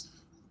was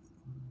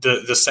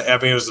I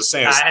mean, it was the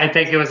same. I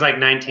think it was like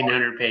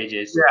 1,900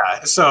 pages.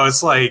 Yeah, so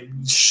it's like,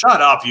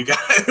 shut up, you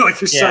guys. Like,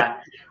 you're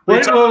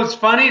what was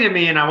funny to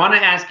me, and I want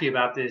to ask you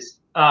about this,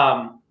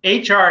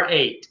 H.R.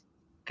 8,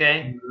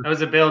 okay? That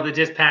was a bill that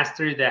just passed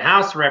through the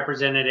House of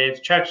Representatives.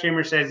 Chuck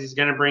Schumer says he's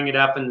going to bring it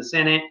up in the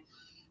Senate.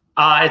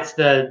 It's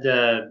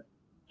the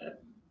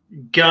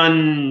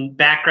gun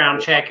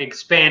background check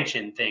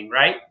expansion thing,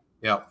 right?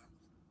 Yeah.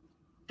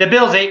 The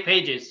bill's 8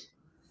 pages.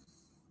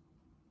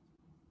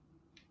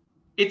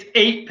 It's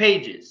 8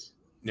 pages.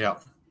 Yeah.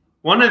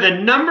 One of the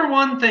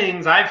 #1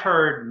 things I've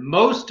heard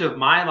most of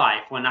my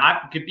life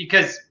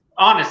because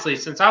honestly,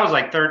 since I was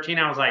like 13,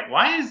 I was like,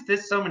 why is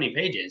this so many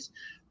pages?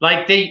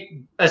 Like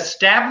they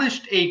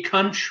established a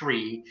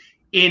country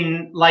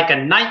in like a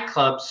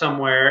nightclub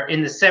somewhere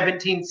in the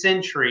 17th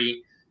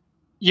century,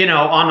 you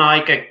know, on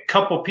like a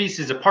couple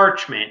pieces of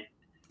parchment.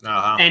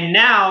 And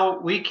now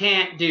we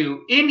can't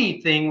do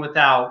anything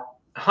without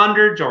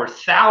hundreds or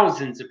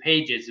thousands of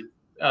pages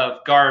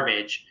of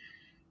garbage.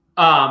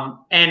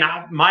 And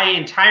my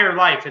entire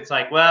life, it's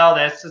like, well,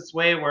 that's the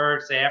way it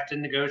works. They have to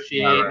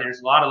negotiate. Right. And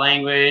there's a lot of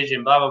language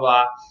and blah, blah,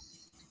 blah.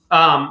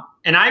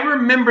 And I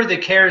remember the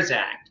CARES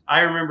Act. I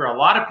remember a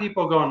lot of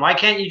people going, why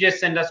can't you just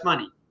send us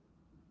money?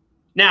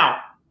 Now,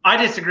 I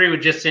disagree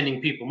with just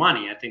sending people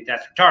money. I think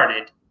that's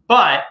retarded.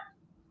 But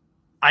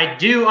I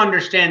do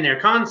understand their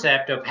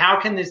concept of how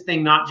can this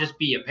thing not just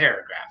be a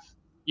paragraph?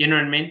 You know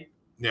what I mean?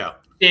 Yeah.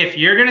 If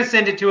you're going to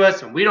send it to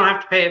us and we don't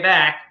have to pay it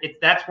back,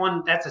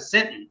 that's a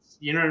sentence.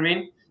 You know what I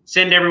mean?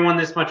 Send everyone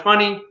this much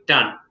money,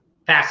 done.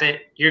 Pass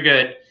it, you're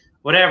good,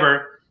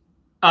 whatever.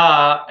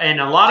 And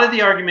a lot of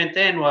the argument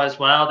then was,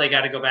 well, they got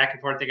to go back and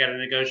forth, they got to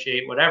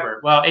negotiate, whatever.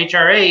 Well,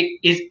 H.R.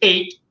 8 is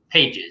 8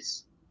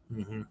 pages.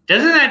 Doesn't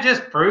that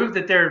just prove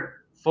that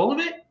they're full of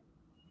it?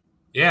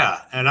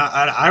 Yeah, and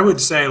I would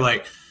say,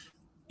 like,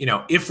 you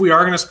know, if we are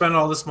going to spend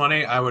all this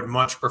money, I would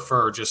much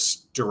prefer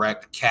just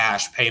direct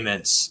cash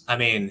payments. I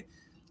mean,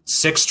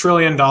 $6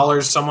 trillion,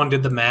 someone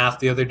did the math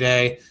the other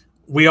day.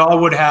 We all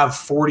would have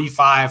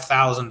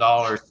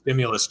 $45,000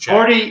 stimulus check.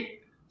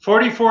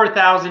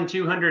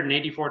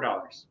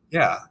 $44,284.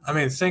 Yeah, I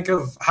mean, think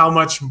of how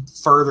much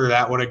further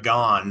that would have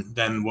gone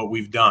than what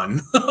we've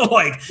done.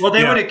 Like, well,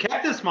 they would have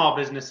kept the small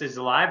businesses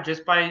alive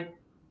just by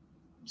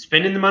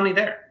spending the money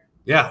there.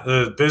 Yeah,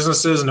 the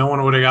businesses, no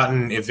one would have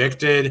gotten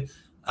evicted.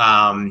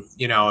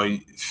 You know,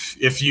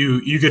 if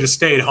you could have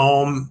stayed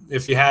home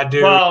if you had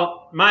to.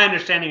 Well, my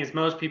understanding is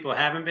most people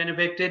haven't been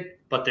evicted,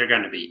 but they're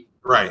going to be.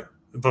 Right.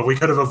 But we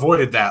could have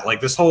avoided that.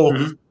 Like this whole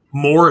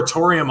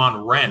moratorium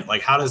on rent,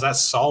 like how does that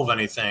solve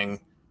anything?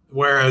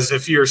 Whereas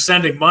if you're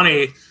sending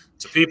money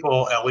to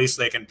people, at least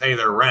they can pay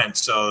their rent.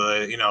 So,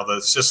 you know,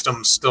 the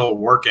system's still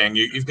working.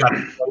 You've got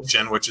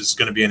inflation, which is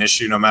going to be an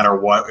issue no matter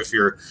what if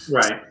you're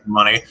sending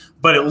money.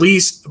 But now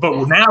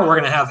we're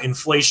going to have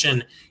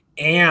inflation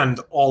and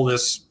all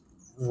this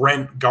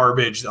rent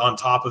garbage on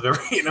top of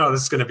everything. You know,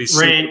 this is going to be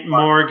rent,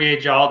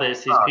 mortgage, all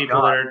this. These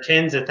people that are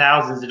tens of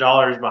thousands of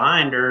dollars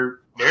behind they're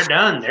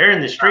done. They're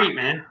in the street,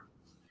 man.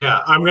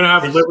 Yeah, I'm going to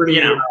have Liberty.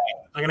 You know,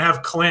 I'm going to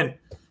have Clint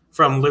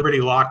from Liberty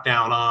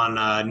Lockdown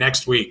on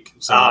next week.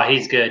 So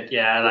he's good.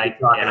 Yeah, I like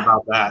talking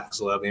about that.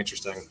 So that'll be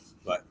interesting.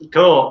 But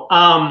cool.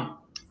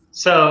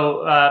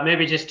 So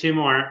maybe just 2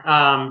 more.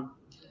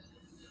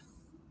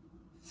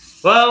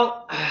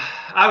 Well,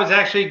 I was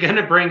actually going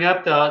to bring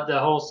up the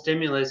whole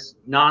stimulus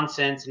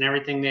nonsense and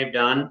everything they've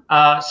done.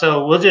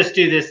 So we'll just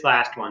do this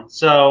last one.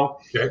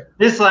 So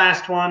this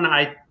last one,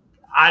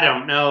 I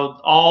don't know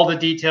all the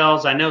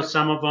details. I know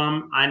some of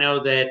them. I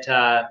know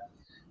that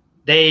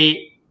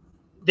they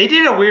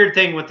did a weird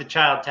thing with the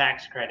child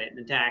tax credit and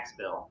the tax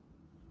bill,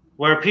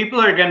 where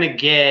people are going to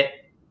get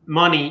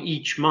money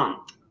each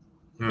month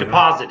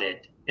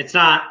deposited. It's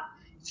not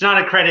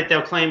a credit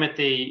they'll claim at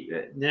the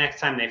next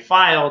time they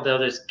file. They'll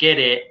just get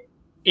it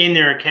in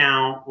their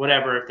account,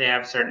 whatever, if they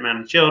have a certain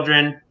amount of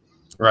children.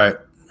 Right.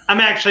 I'm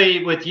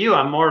actually with you.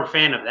 I'm more a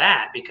fan of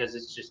that because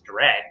it's just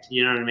direct.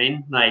 You know what I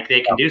mean? Like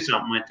they can do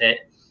something with it.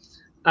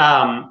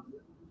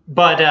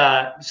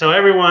 So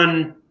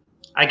everyone,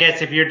 I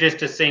guess if you're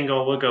just a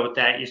single, we'll go with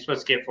that. You're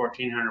supposed to get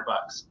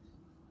 $1,400.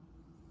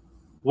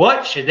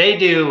 What should they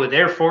do with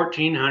their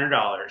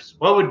 $1,400?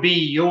 What would be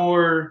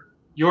your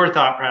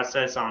thought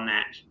process on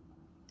that?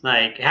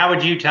 Like, how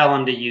would you tell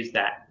them to use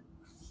that?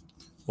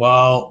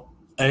 Well,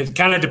 it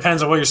kind of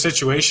depends on what your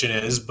situation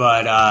is,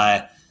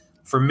 but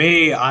for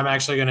me, I'm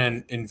actually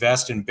going to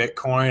invest in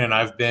Bitcoin, and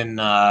I've been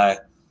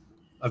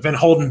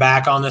holding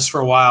back on this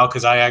for a while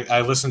because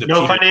I listened to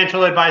no Peter.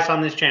 Financial advice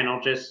on this channel.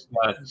 Just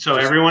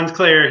everyone's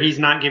clear, he's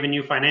not giving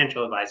you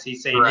financial advice.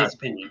 He's saying his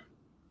opinion.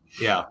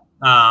 Yeah.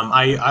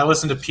 I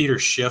listened to Peter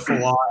Schiff a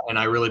lot, and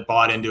I really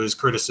bought into his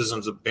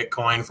criticisms of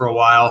Bitcoin for a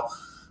while.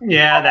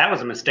 Yeah, that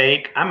was a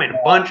mistake. I made a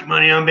bunch of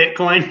money on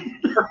Bitcoin.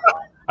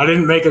 I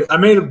didn't make it. I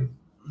made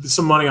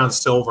some money on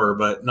silver,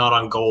 but not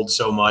on gold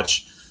so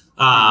much.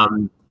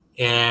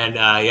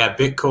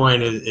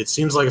 Bitcoin, it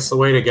seems like it's the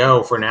way to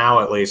go for now,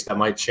 at least. That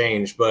might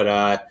change. But,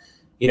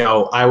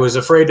 I was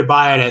afraid to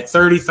buy it at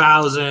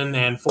 30,000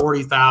 and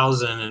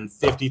 40,000 and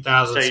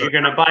 50,000. So you're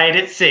going to buy it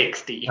at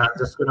 60. I'm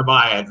just going to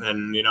buy it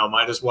and,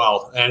 might as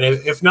well. And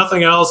if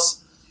nothing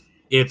else,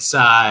 it's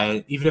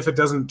even if it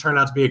doesn't turn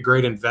out to be a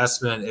great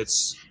investment,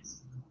 it's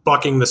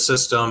bucking the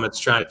system. It's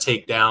trying to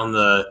take down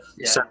the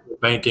central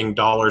banking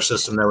dollar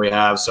system that we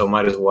have. So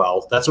might as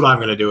well. That's what I'm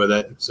going to do with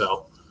it.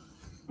 So.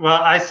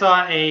 Well, I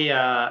saw a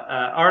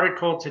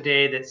article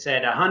today that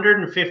said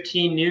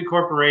 115 new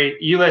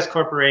U.S.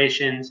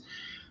 corporations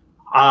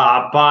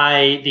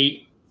by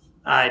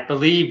I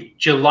believe,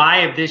 July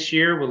of this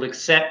year will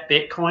accept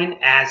Bitcoin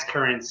as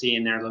currency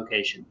in their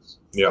locations.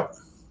 Yeah.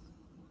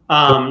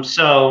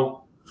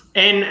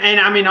 And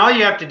I mean, all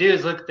you have to do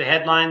is look at the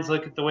headlines,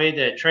 look at the way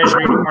the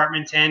Treasury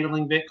Department's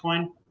handling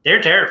Bitcoin.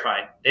 They're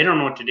terrified. They don't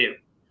know what to do.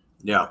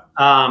 Yeah.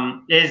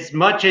 As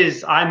much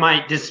as I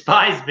might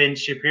despise Ben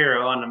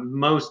Shapiro on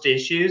most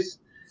issues,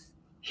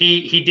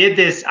 he did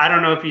this. I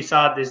don't know if you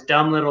saw this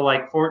dumb little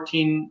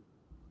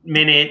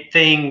 14-minute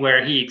thing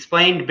where he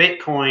explained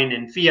Bitcoin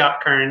and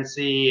fiat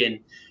currency, and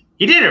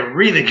he did a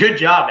really good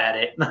job at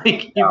it.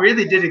 He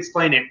really did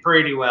explain it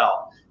pretty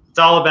well. It's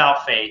all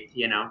about faith,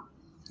 Yeah.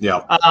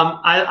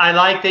 I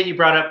like that you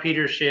brought up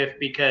Peter Schiff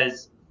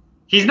because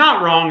he's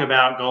not wrong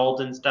about gold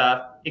and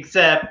stuff,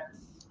 except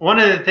one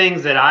of the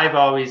things that I've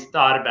always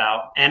thought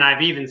about, and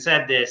I've even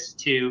said this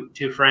to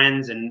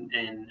friends and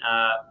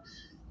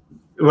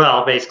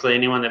basically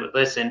anyone that would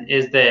listen,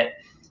 is that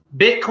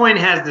Bitcoin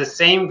has the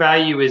same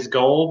value as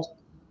gold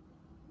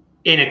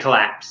in a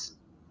collapse.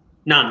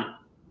 None.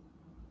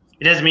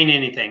 It doesn't mean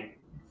anything.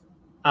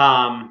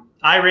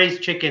 I raise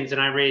chickens and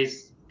I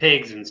raise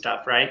pigs and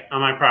stuff, right, on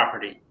my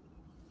property.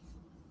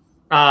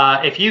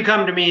 If you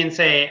come to me and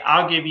say,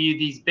 I'll give you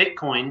these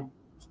Bitcoin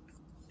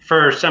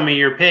for some of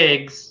your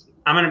pigs,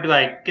 I'm going to be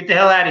like, get the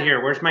hell out of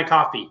here. Where's my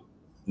coffee?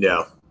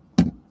 Yeah.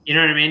 You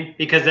know what I mean?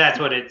 Because that's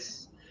really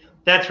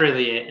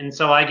it. And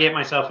so I get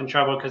myself in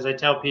trouble because I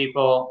tell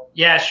people,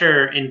 yeah,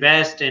 sure,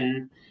 invest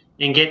and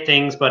get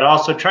things, but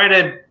also try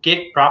to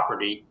get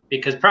property,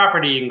 because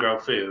property, you can grow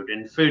food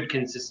and food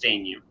can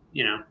sustain you,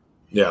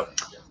 Yeah.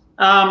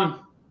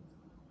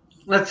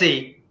 Let's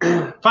see.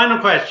 Final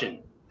question.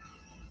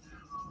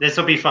 This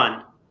will be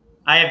fun.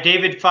 I have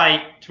David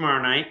fight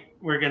tomorrow night.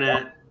 We're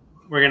gonna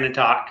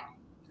talk.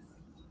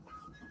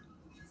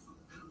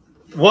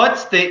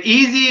 What's the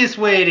easiest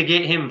way to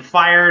get him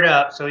fired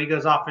up so he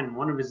goes off in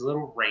one of his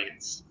little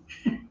rants,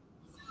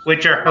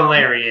 which are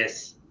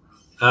hilarious?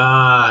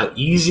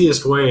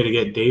 Easiest way to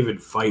get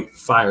David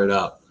fired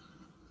up.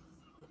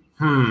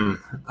 Boy,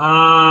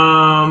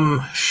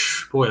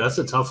 that's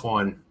a tough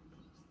one.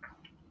 I'm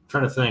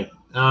trying to think.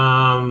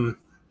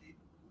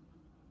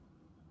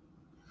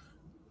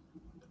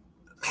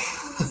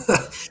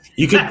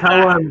 You could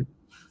tell him,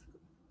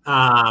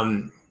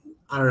 I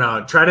don't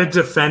know, try to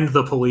defend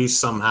the police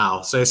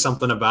somehow. Say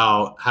something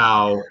about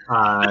how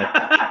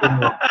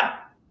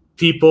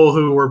people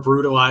who were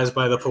brutalized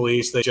by the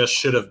police, they just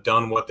should have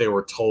done what they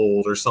were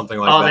told or something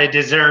like that. Oh, they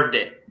deserved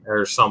it.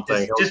 Or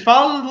something. Just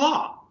follow the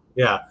law.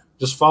 Yeah,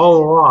 just follow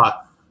the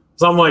law.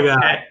 Something like that.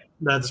 Okay.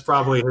 That's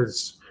probably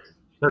his.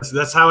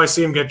 That's how I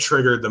see him get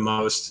triggered the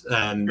most.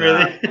 And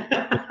really?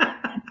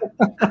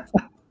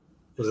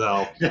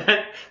 So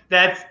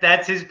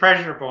that's his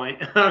pressure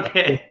point.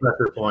 Okay.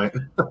 Pressure point.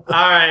 All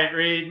right,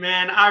 Reed,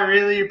 man, I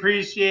really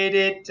appreciate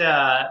it,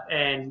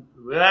 and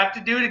we'll have to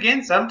do it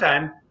again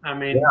sometime. I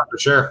mean, yeah, for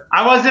sure.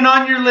 I wasn't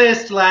on your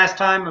list last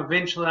time.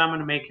 Eventually, I'm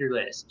going to make your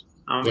list.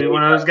 I'm going to be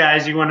one of those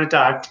guys you want to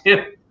talk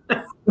to.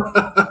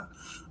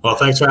 Well,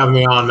 thanks for having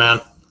me on,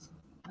 man.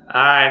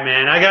 All right,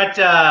 man. I got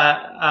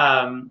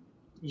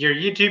your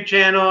YouTube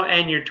channel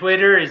and your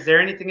Twitter. Is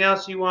there anything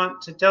else you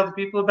want to tell the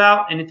people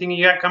about? Anything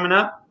you got coming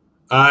up?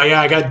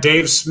 Yeah, I got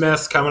Dave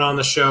Smith coming on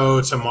the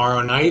show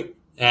tomorrow night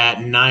at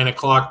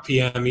 9:00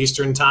 p.m.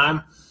 Eastern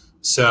time.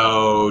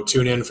 So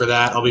tune in for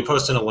that. I'll be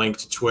posting a link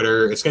to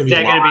Twitter. It's going to be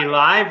Is that going to be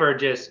live or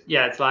just,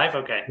 yeah, it's live?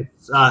 Okay.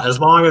 As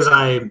long as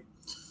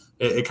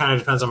it kind of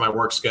depends on my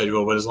work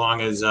schedule, but as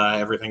long as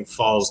everything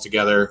falls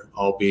together,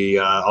 I'll be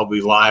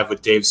live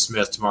with Dave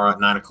Smith tomorrow at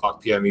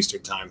 9:00 p.m.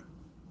 Eastern time.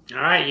 All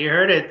right, you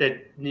heard it.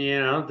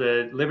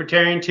 The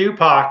Libertarian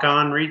Tupac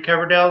on Reed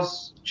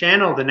Coverdale's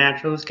channel, The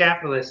Naturalist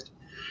Capitalist.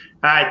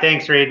 All right,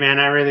 thanks, Reed, man.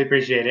 I really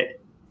appreciate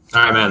it.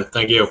 All right, man.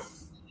 Thank you.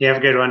 You have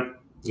a good one.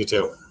 You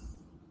too.